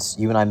 and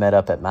you and I met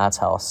up at Matt's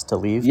house to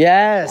leave?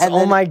 Yes. And oh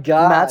then my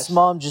god. Matt's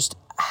mom just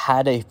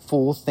had a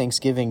full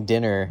Thanksgiving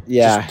dinner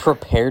Yeah. just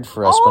prepared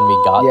for us when we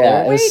got Yeah,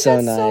 there. it was so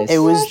that's so nice. It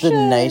was the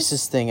precious.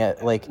 nicest thing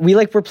at like We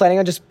like were planning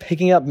on just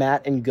picking up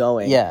Matt and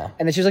going. Yeah.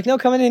 And then she was like, no,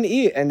 come in and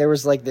eat. And there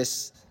was like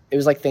this. It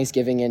was like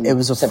Thanksgiving in It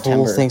was a full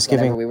September,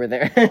 Thanksgiving. whenever we were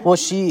there. well,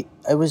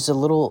 it was a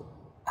little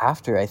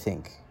after, I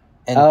think.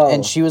 And Oh.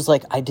 and she was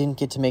like, I didn't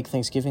get to make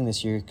Thanksgiving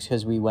this year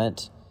because we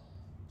went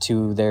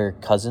to their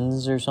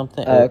cousins or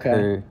something. Oh, okay.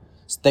 Or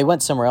they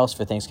went somewhere else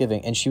for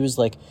Thanksgiving, and she was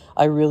like,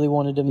 I really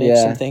wanted to make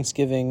Yeah. some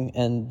Thanksgiving,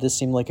 and this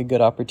seemed like a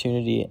good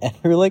opportunity. And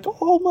we were like,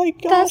 oh my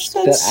gosh, That's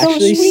that's That so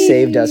actually sweet.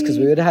 saved us because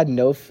we would have had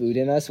no food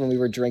in us when we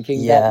were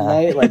drinking Yeah. that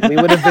night. Like we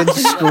would have been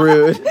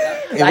screwed.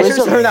 I was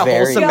should a turn that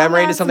very- wholesome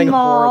memory into something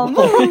Mom.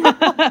 horrible.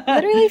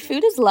 Literally,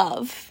 food is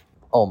love.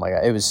 Oh my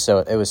god, it was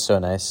so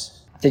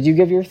nice. Did you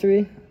give your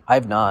 3?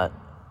 I've not.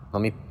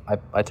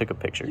 I took a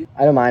picture.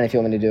 I don't mind if you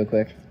want me to do it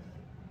quick.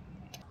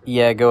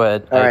 Yeah, go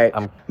ahead. All right.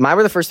 I'm, Mine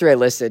were the first 3 I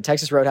listed: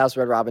 Texas Roadhouse,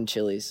 Red Robin,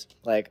 Chili's.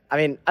 Like, I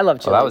mean, I love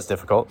Chili's. well, that was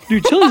difficult.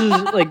 Dude, Chili's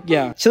is like,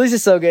 yeah. Chili's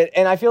is so good,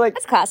 and I feel like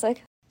That's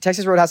classic.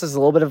 Texas Roadhouse has a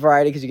little bit of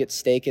variety because you get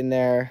steak in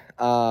there,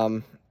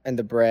 and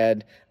the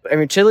bread. But, I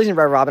mean, Chili's and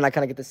Red Robin, I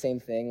kind of get the same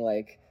thing,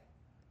 like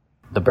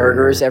The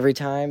burgers every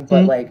time,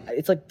 but like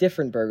it's like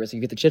different burgers. You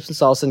get the chips and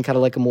salsa and kind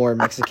of like a more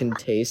Mexican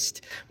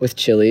taste with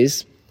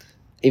Chili's,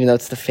 even though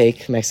it's the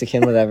fake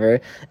Mexican, whatever.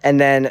 And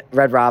then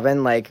Red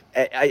Robin, like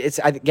it's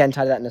again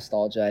tied to that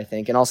nostalgia, I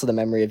think, and also the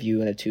memory of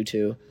you in a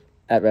tutu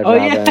at Red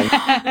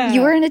Robin.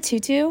 You were in a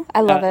tutu?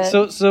 I love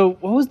it. So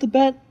what was the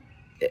bet?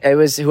 It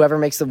was whoever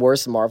makes the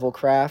worst Marvel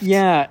craft.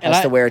 Yeah, and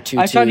has to wear a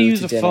tutu. I tried to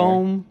use a dinner.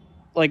 foam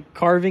like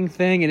carving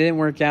thing, and it didn't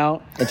work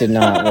out. It did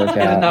not work It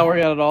did not out.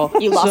 work out at all.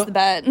 you lost the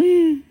bet.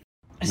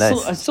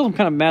 I still am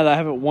kind of mad that I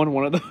haven't won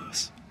one of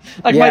those.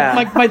 Like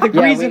Yeah. my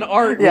degrees we- in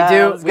art. We Yeah,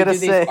 I was do gonna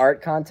these say.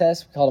 art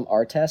contests. We call them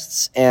art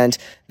tests, and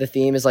the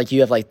theme is like you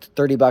have like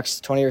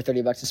 $30, 20 or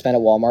 $30 to spend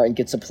at Walmart and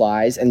get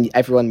supplies, and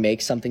everyone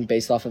makes something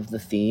based off of the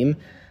theme.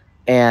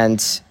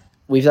 And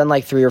we've done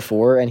like 3 or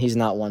 4, and he's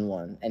not won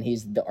one, and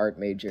he's the art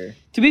major.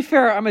 To be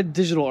fair, I'm a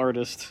digital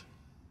artist.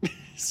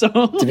 So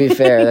To be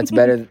fair, that's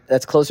better.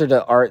 That's closer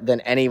to art than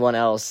anyone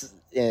else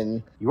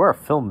in. You are a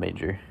film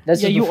major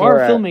That's Yeah, just you before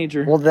are a film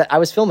major. Well, I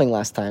was filming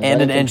last time, so I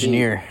and an didn't compete.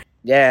 engineer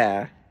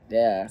Yeah,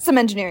 yeah, Some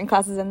engineering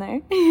classes in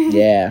there.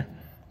 yeah.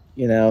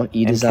 You know, and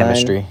e-design.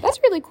 chemistry. That's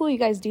really cool you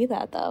guys do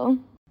that, though.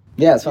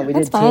 Yeah, that's fun. We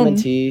That's did fun.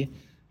 TMNT.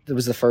 That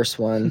was the first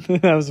one.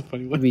 that was a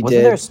funny one. We Wasn't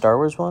did. there a Star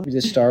Wars one? We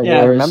did Star Yeah, I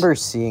Wars. I remember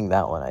seeing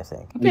that one. I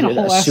think. We Been a did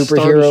whole a ass Star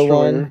superhero Destroyer.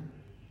 one.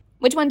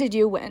 Which one did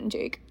you win,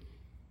 Jake?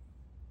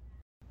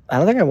 I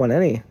don't think I won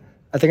any.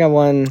 I think I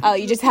won. Oh,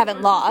 you just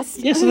haven't lost.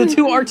 Yeah, so the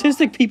 2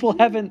 artistic people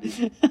haven't.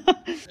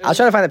 I'll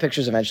try to find the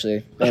pictures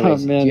eventually.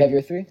 Anyways, man. do you have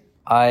your 3?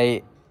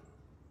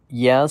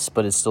 Yes,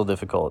 but it's still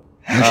difficult.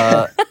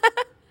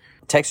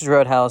 Texas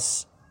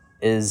Roadhouse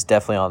is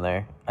definitely on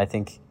there. I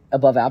think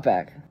Above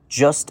Outback.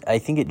 I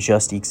think it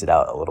just ekes it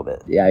out a little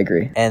bit. Yeah, I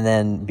agree. And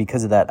then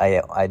because of that,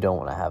 I don't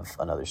want to have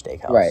another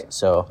steakhouse. Right.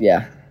 So,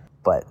 Yeah.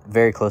 but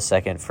very close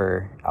second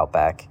for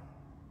Outback.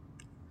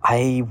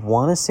 I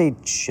want to say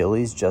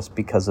Chili's just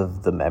because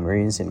of the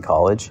memories in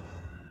college.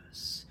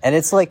 And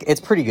it's like, it's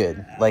pretty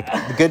good. Like,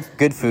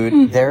 good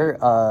food. Their,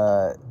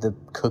 the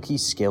cookie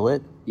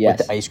skillet Yes.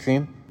 with the ice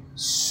cream,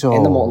 so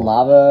And the molten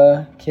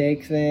lava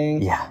cake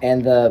thing. Yeah.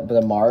 And the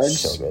margs.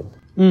 so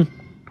good.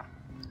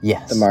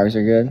 Yes. The margs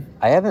are good.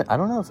 I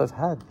don't know if I've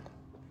had.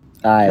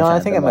 I've No, I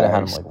had think the I might have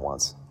had margs. them like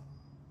once.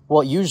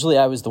 Well, usually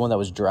I was the one that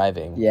was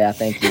driving. Yeah,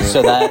 thank you.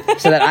 So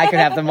that I could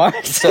have the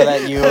margs. so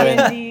that you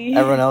and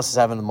everyone else is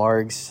having the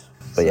margs.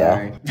 But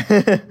yeah,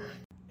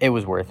 it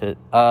was worth it.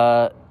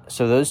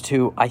 So those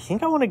 2, I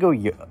think I want to go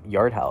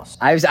Yard House.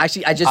 I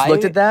just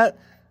looked at that.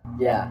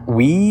 Yeah.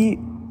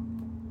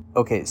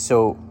 Okay,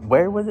 so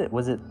where was it?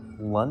 Was it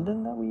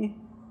London that we?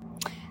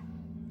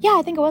 Yeah,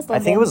 I think it was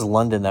London. I think it was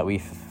London that we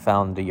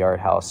found the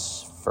Yard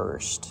House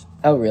first.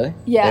 Oh, really?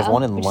 Yeah, They have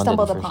one in we London.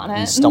 stumbled for- upon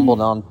we it.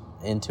 stumbled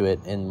into it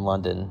in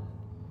London,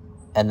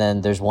 and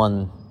then there's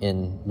one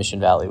in Mission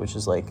Valley, which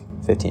is like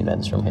 15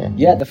 minutes from here.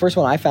 Yeah, the first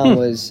one I found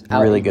was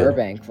out Really in good.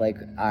 Burbank. Like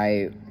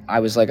I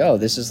was like, oh,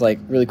 this is like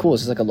really cool.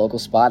 This is like a local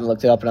spot. And I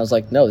looked it up and I was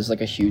like, no, this is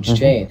like a huge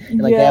chain. And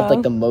like they have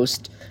like the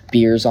most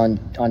beers on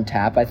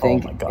tap, I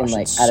think, my gosh, in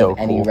like it's out so of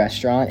any cool.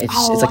 restaurant. It's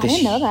Oh, it's like I this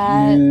didn't know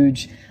that.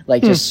 huge,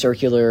 like just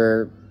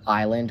circular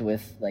island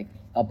with like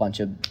a bunch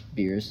of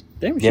beers.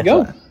 Damn, we Yeah. should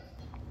go.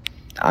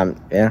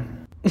 Yeah.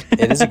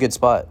 It is a good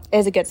spot. It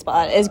is a good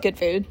spot. It is good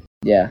food.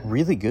 Yeah.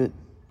 Really good.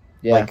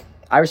 Yeah. Like,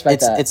 I respect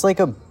It's that. it's like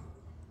a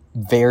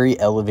very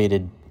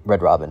elevated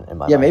Red Robin in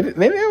my yeah, mind.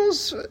 maybe I'll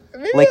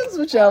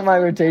switch out my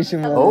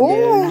rotation.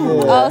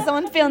 Oh,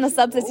 someone's feeling the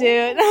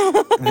substitute.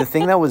 The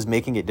thing that was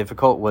making it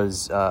difficult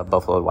was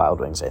Buffalo Wild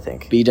Wings, I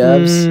think.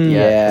 B-dubs. Yeah, 'cause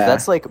Yeah.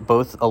 that's like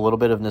both a little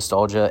bit of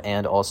nostalgia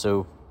and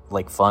also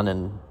like fun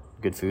and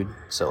good food.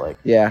 So like,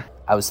 Yeah.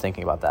 I was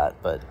thinking about that,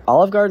 but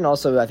Olive Garden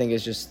also I think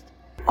is just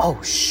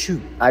oh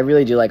shoot, I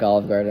really do like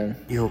Olive Garden.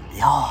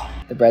 yeah.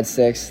 The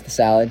breadsticks, the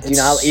salad.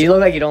 It's- You look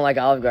like you don't like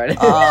Olive Garden.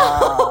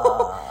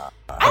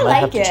 I might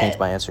have like to it. change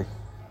my answer.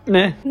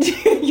 Nah,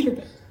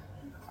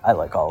 I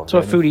like all of that's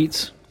what food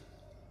eats.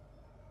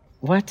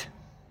 What?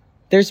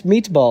 There's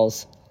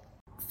meatballs.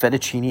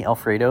 Fettuccine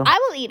Alfredo. I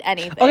will eat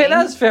anything. Okay,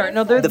 that's fair.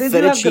 No, The they do have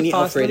good fettuccine pastas,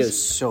 Alfredo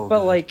is so but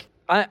good. like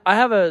I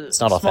have a not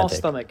small authentic.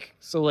 stomach,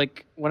 so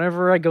like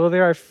whenever I go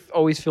there, I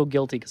always feel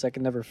guilty because I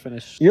can never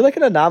finish. You're like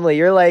an anomaly.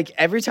 You're like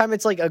every time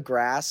it's like a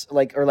grass,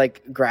 like or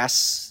like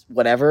grass,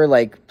 whatever,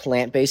 like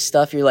plant-based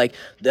stuff. You're like,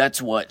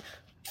 that's what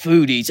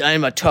food eats.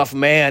 I'm a tough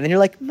man. And you're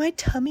like, my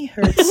tummy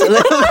hurts.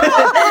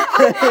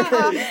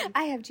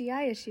 I have GI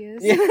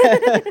issues.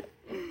 I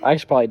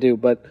actually probably do,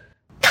 but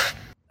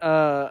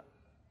no,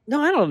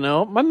 I don't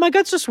know. My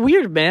gut's just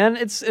weird, man.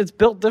 It's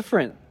built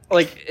different.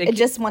 Like It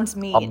just wants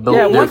meat. built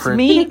yeah, once different.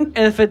 meat, and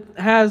if it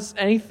has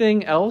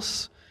anything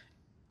else,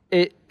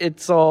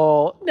 it's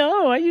all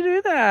no. Why you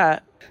do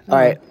that? All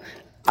right.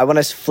 I want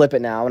to flip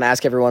it now. I want to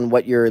ask everyone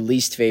what your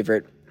least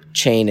favorite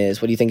chain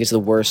is. What do you think is the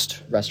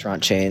worst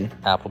restaurant chain?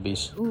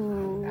 Applebee's.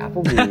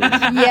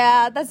 Applebee's.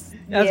 Yeah, that's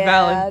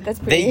valid. That's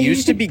pretty. They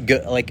used to be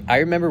good. Like I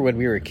remember when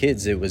we were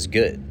kids, it was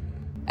good.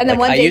 and then Like,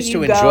 one I day used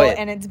you to go enjoy it,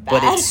 and it's bad.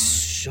 but it's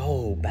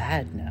so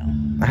bad now.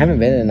 I haven't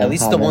been in a At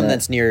least hot the one minute.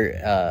 that's near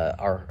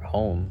our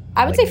home.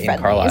 I would like, say in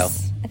Carlisle.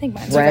 Friendlies. I think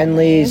mine's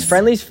Friendlies.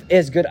 Friendlies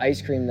is good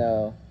ice cream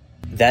though.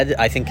 That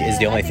I think is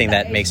the only thing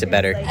that makes it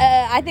better.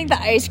 I think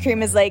the ice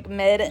cream is like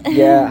mid.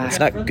 Yeah. It's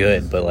not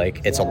good, but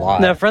like it's a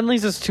lot. No,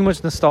 Friendlies is too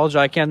much nostalgia.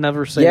 I can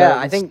never say Yeah, that.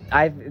 I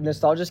think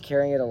nostalgia's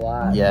carrying it a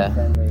lot. Yeah.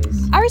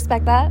 Friendlies. I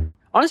respect that.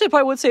 honestly, I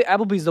probably would say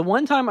Applebee's. The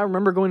one time I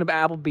remember going to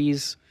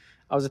Applebee's,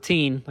 I was a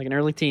teen, like an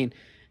early teen,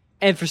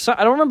 and for some,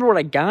 I don't remember what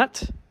I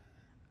got,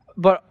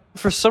 but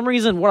for some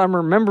reason, what I'm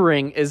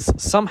remembering is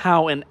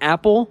somehow an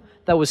apple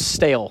that was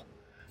stale.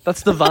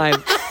 That's the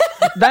vibe.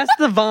 That's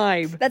the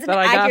vibe. That's an that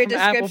I got accurate from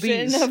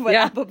description Applebee's. of what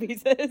Yeah.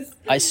 Applebee's is.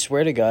 I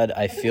swear to God,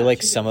 I feel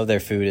like some of their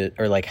food,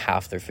 or like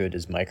half their food,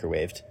 is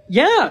microwaved.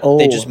 Yeah. Oh,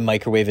 They just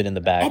microwave it in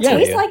the bag. It for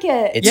tastes you. like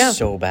it. It's Yeah.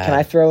 so bad. can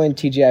I throw in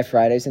TGI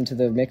Fridays into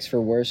the mix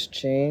for worst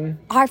chain?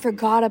 I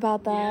forgot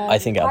about that. I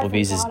think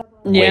Applebee's is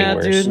way Yeah,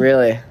 worse. dude.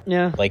 Really?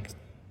 Yeah. Like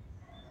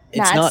it's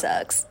Nah, not. it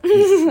sucks.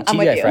 I'm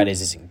with TGI you. Fridays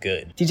isn't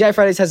good. TGI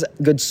Fridays has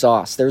good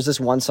sauce. There was this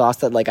one sauce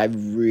that like I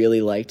really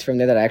liked from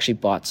there that I actually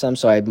bought some,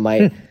 so I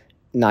might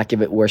not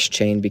give it worst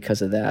chain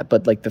because of that.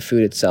 But like the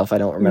food itself, I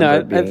don't remember No,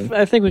 it being.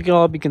 I think we can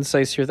all be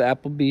concise here with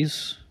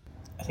Applebee's.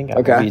 I think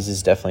Okay. Applebee's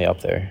is definitely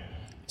up there.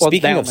 Well, it's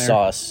Speaking down of there.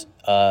 sauce,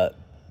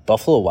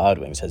 Buffalo Wild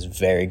Wings has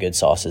very good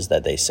sauces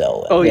that they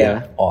sell. And Oh, I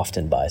yeah.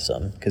 often buy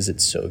some because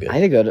it's so good. I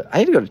need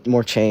to go to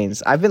more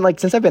chains. I've been like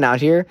since I've been out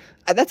here.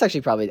 That's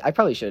actually I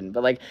probably shouldn't,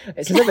 but like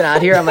since I've been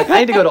out here, I'm like I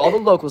need to go to all the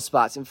local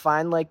spots and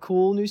find like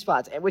cool new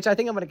spots, which I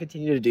think I'm going to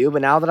continue to do.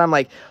 But now that I'm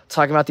like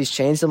talking about these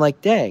chains, I'm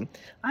like, dang,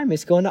 I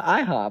miss going to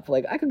IHOP.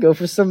 Like I could go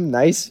for some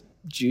nice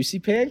juicy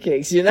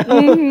pancakes, you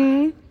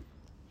know?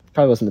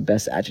 Probably wasn't the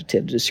best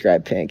adjective to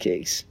describe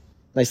pancakes.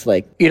 Nice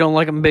like You don't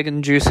like them big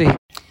and juicy?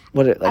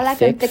 what it I like like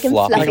them thick, thick and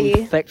floppy.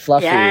 fluffy. Thick.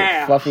 fluffy,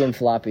 Yeah. fluffy and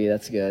floppy.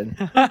 That's good.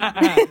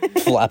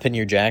 Flapping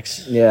your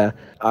jacks. Yeah.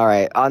 All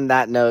right. On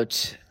that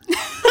note,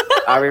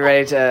 are we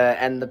ready to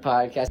end the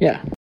podcast?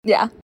 Yeah.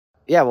 Yeah.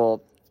 Yeah,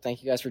 well,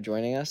 thank you guys for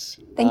joining us.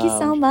 Thank you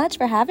so much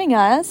for having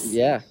us.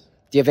 Yeah.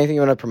 Do you have anything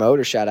you want to promote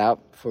or shout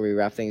out before we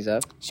wrap things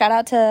up? Shout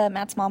out to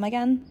Matt's mom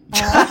again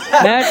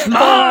Matt's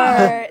mom.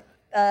 for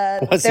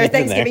What's their even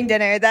there? Thanksgiving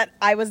dinner that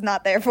I was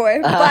not there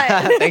for. But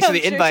Thanks for I'm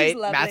the sure invite, she's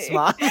lovely. Matt's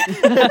mom.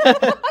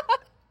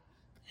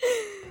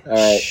 All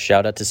right.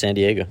 Shout out to San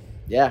Diego.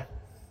 Yeah.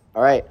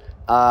 All right.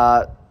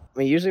 I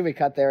mean, usually we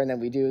cut there and then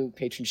we do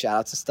patron shout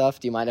outs and stuff.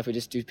 Do you mind if we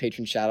just do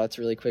patron shout outs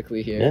really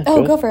quickly here? Yeah. Oh,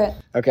 Cool. go for it.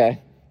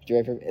 Okay. Do You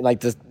ready for like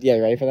this? Yeah,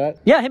 you ready for that?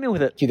 Yeah, hit me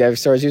with it. Cue the Epic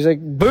Stars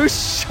music.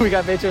 Boosh! We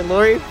got Victor and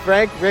Lori,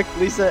 Frank, Rick,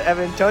 Lisa,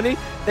 Evan, Tony.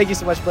 Thank you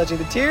so much for pledging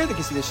the tier. Thank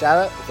you see the shout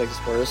out. If you'd like to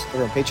support us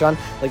over on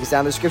Patreon, link is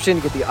down in the description.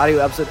 You get the audio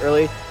episode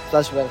early,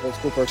 special benefits,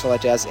 cool perks, all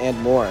that jazz, and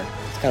more.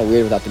 It's kind of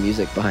weird without the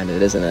music behind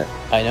it, isn't it?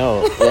 I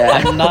know.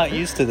 Yeah. I'm not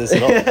used to this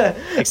at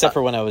all, except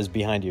for when I was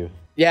behind you.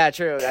 Yeah,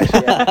 true.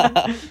 Actually,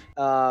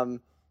 yeah.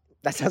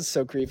 That sounds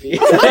so creepy.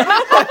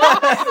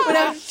 When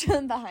I'm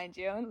chilling behind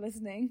you and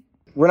listening.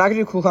 We're not going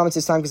to do cool comments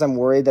this time because I'm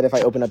worried that if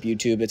I open up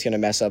YouTube, it's going to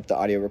mess up the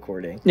audio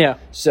recording. Yeah.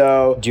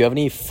 So, Do you have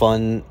any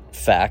fun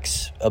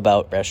facts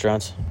about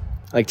restaurants?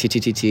 like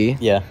TTTT.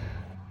 Yeah.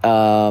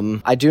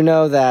 I do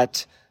know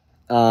that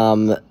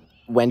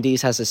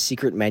Wendy's has a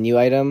secret menu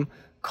item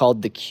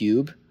called the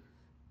Cube,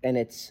 and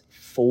it's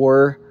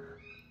 4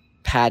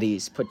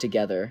 patties put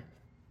together.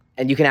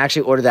 And you can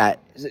actually order that.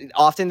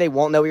 Often they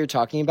won't know what you're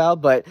talking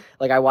about, but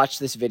like I watched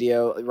this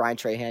video, Ryan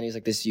Trahan, he's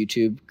like this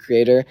YouTube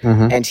creator,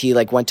 and he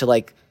like went to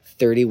like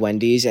 30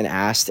 Wendy's and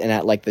asked, and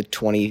at like the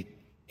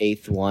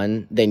 28th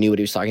one, they knew what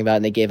he was talking about,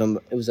 and they gave him,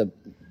 it was a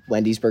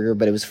Wendy's burger,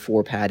 but it was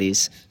 4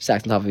 patties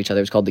stacked on top of each other.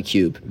 It was called the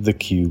Cube. The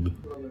Cube.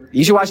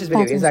 You should watch this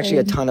video. That's There's actually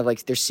a insane. ton of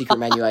like, there's secret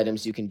menu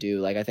items you can do.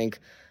 Like I think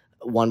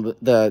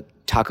the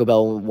Taco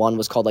Bell one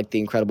was called like the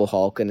Incredible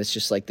Hulk, and it's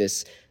just like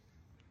this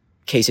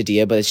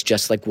quesadilla, but it's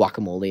just like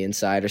guacamole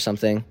inside or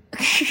something.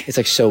 It's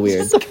like so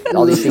weird.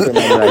 All these secret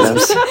menu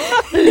items.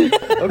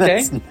 Okay.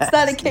 It's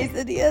not a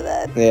quesadilla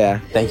then. Yeah.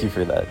 Thank you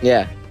for that.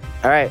 Yeah.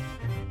 All right.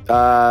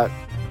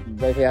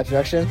 Ready for the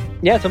introduction?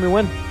 Yeah, tell me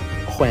when.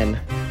 When?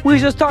 We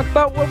just talked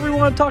about what we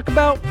want to talk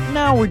about.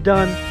 Now we're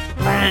done.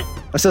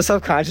 I'm so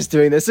self-conscious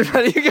doing this in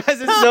front of you guys.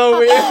 It's so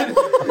weird.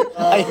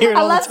 I hear it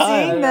I all love the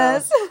time. seeing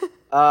this.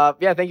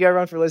 Yeah, thank you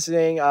everyone for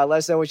listening. Let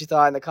us know what you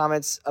thought in the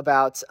comments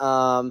about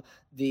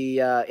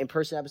the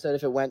in-person episode,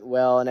 if it went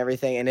well and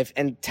everything,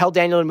 and tell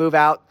Daniel to move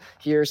out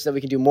here so that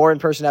we can do more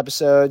in-person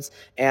episodes,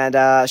 and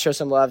show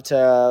some love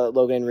to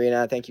Logan and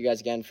Rena. Thank you guys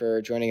again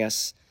for joining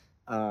us.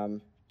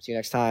 See you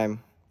next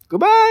time.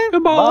 Goodbye.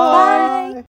 Goodbye. Bye.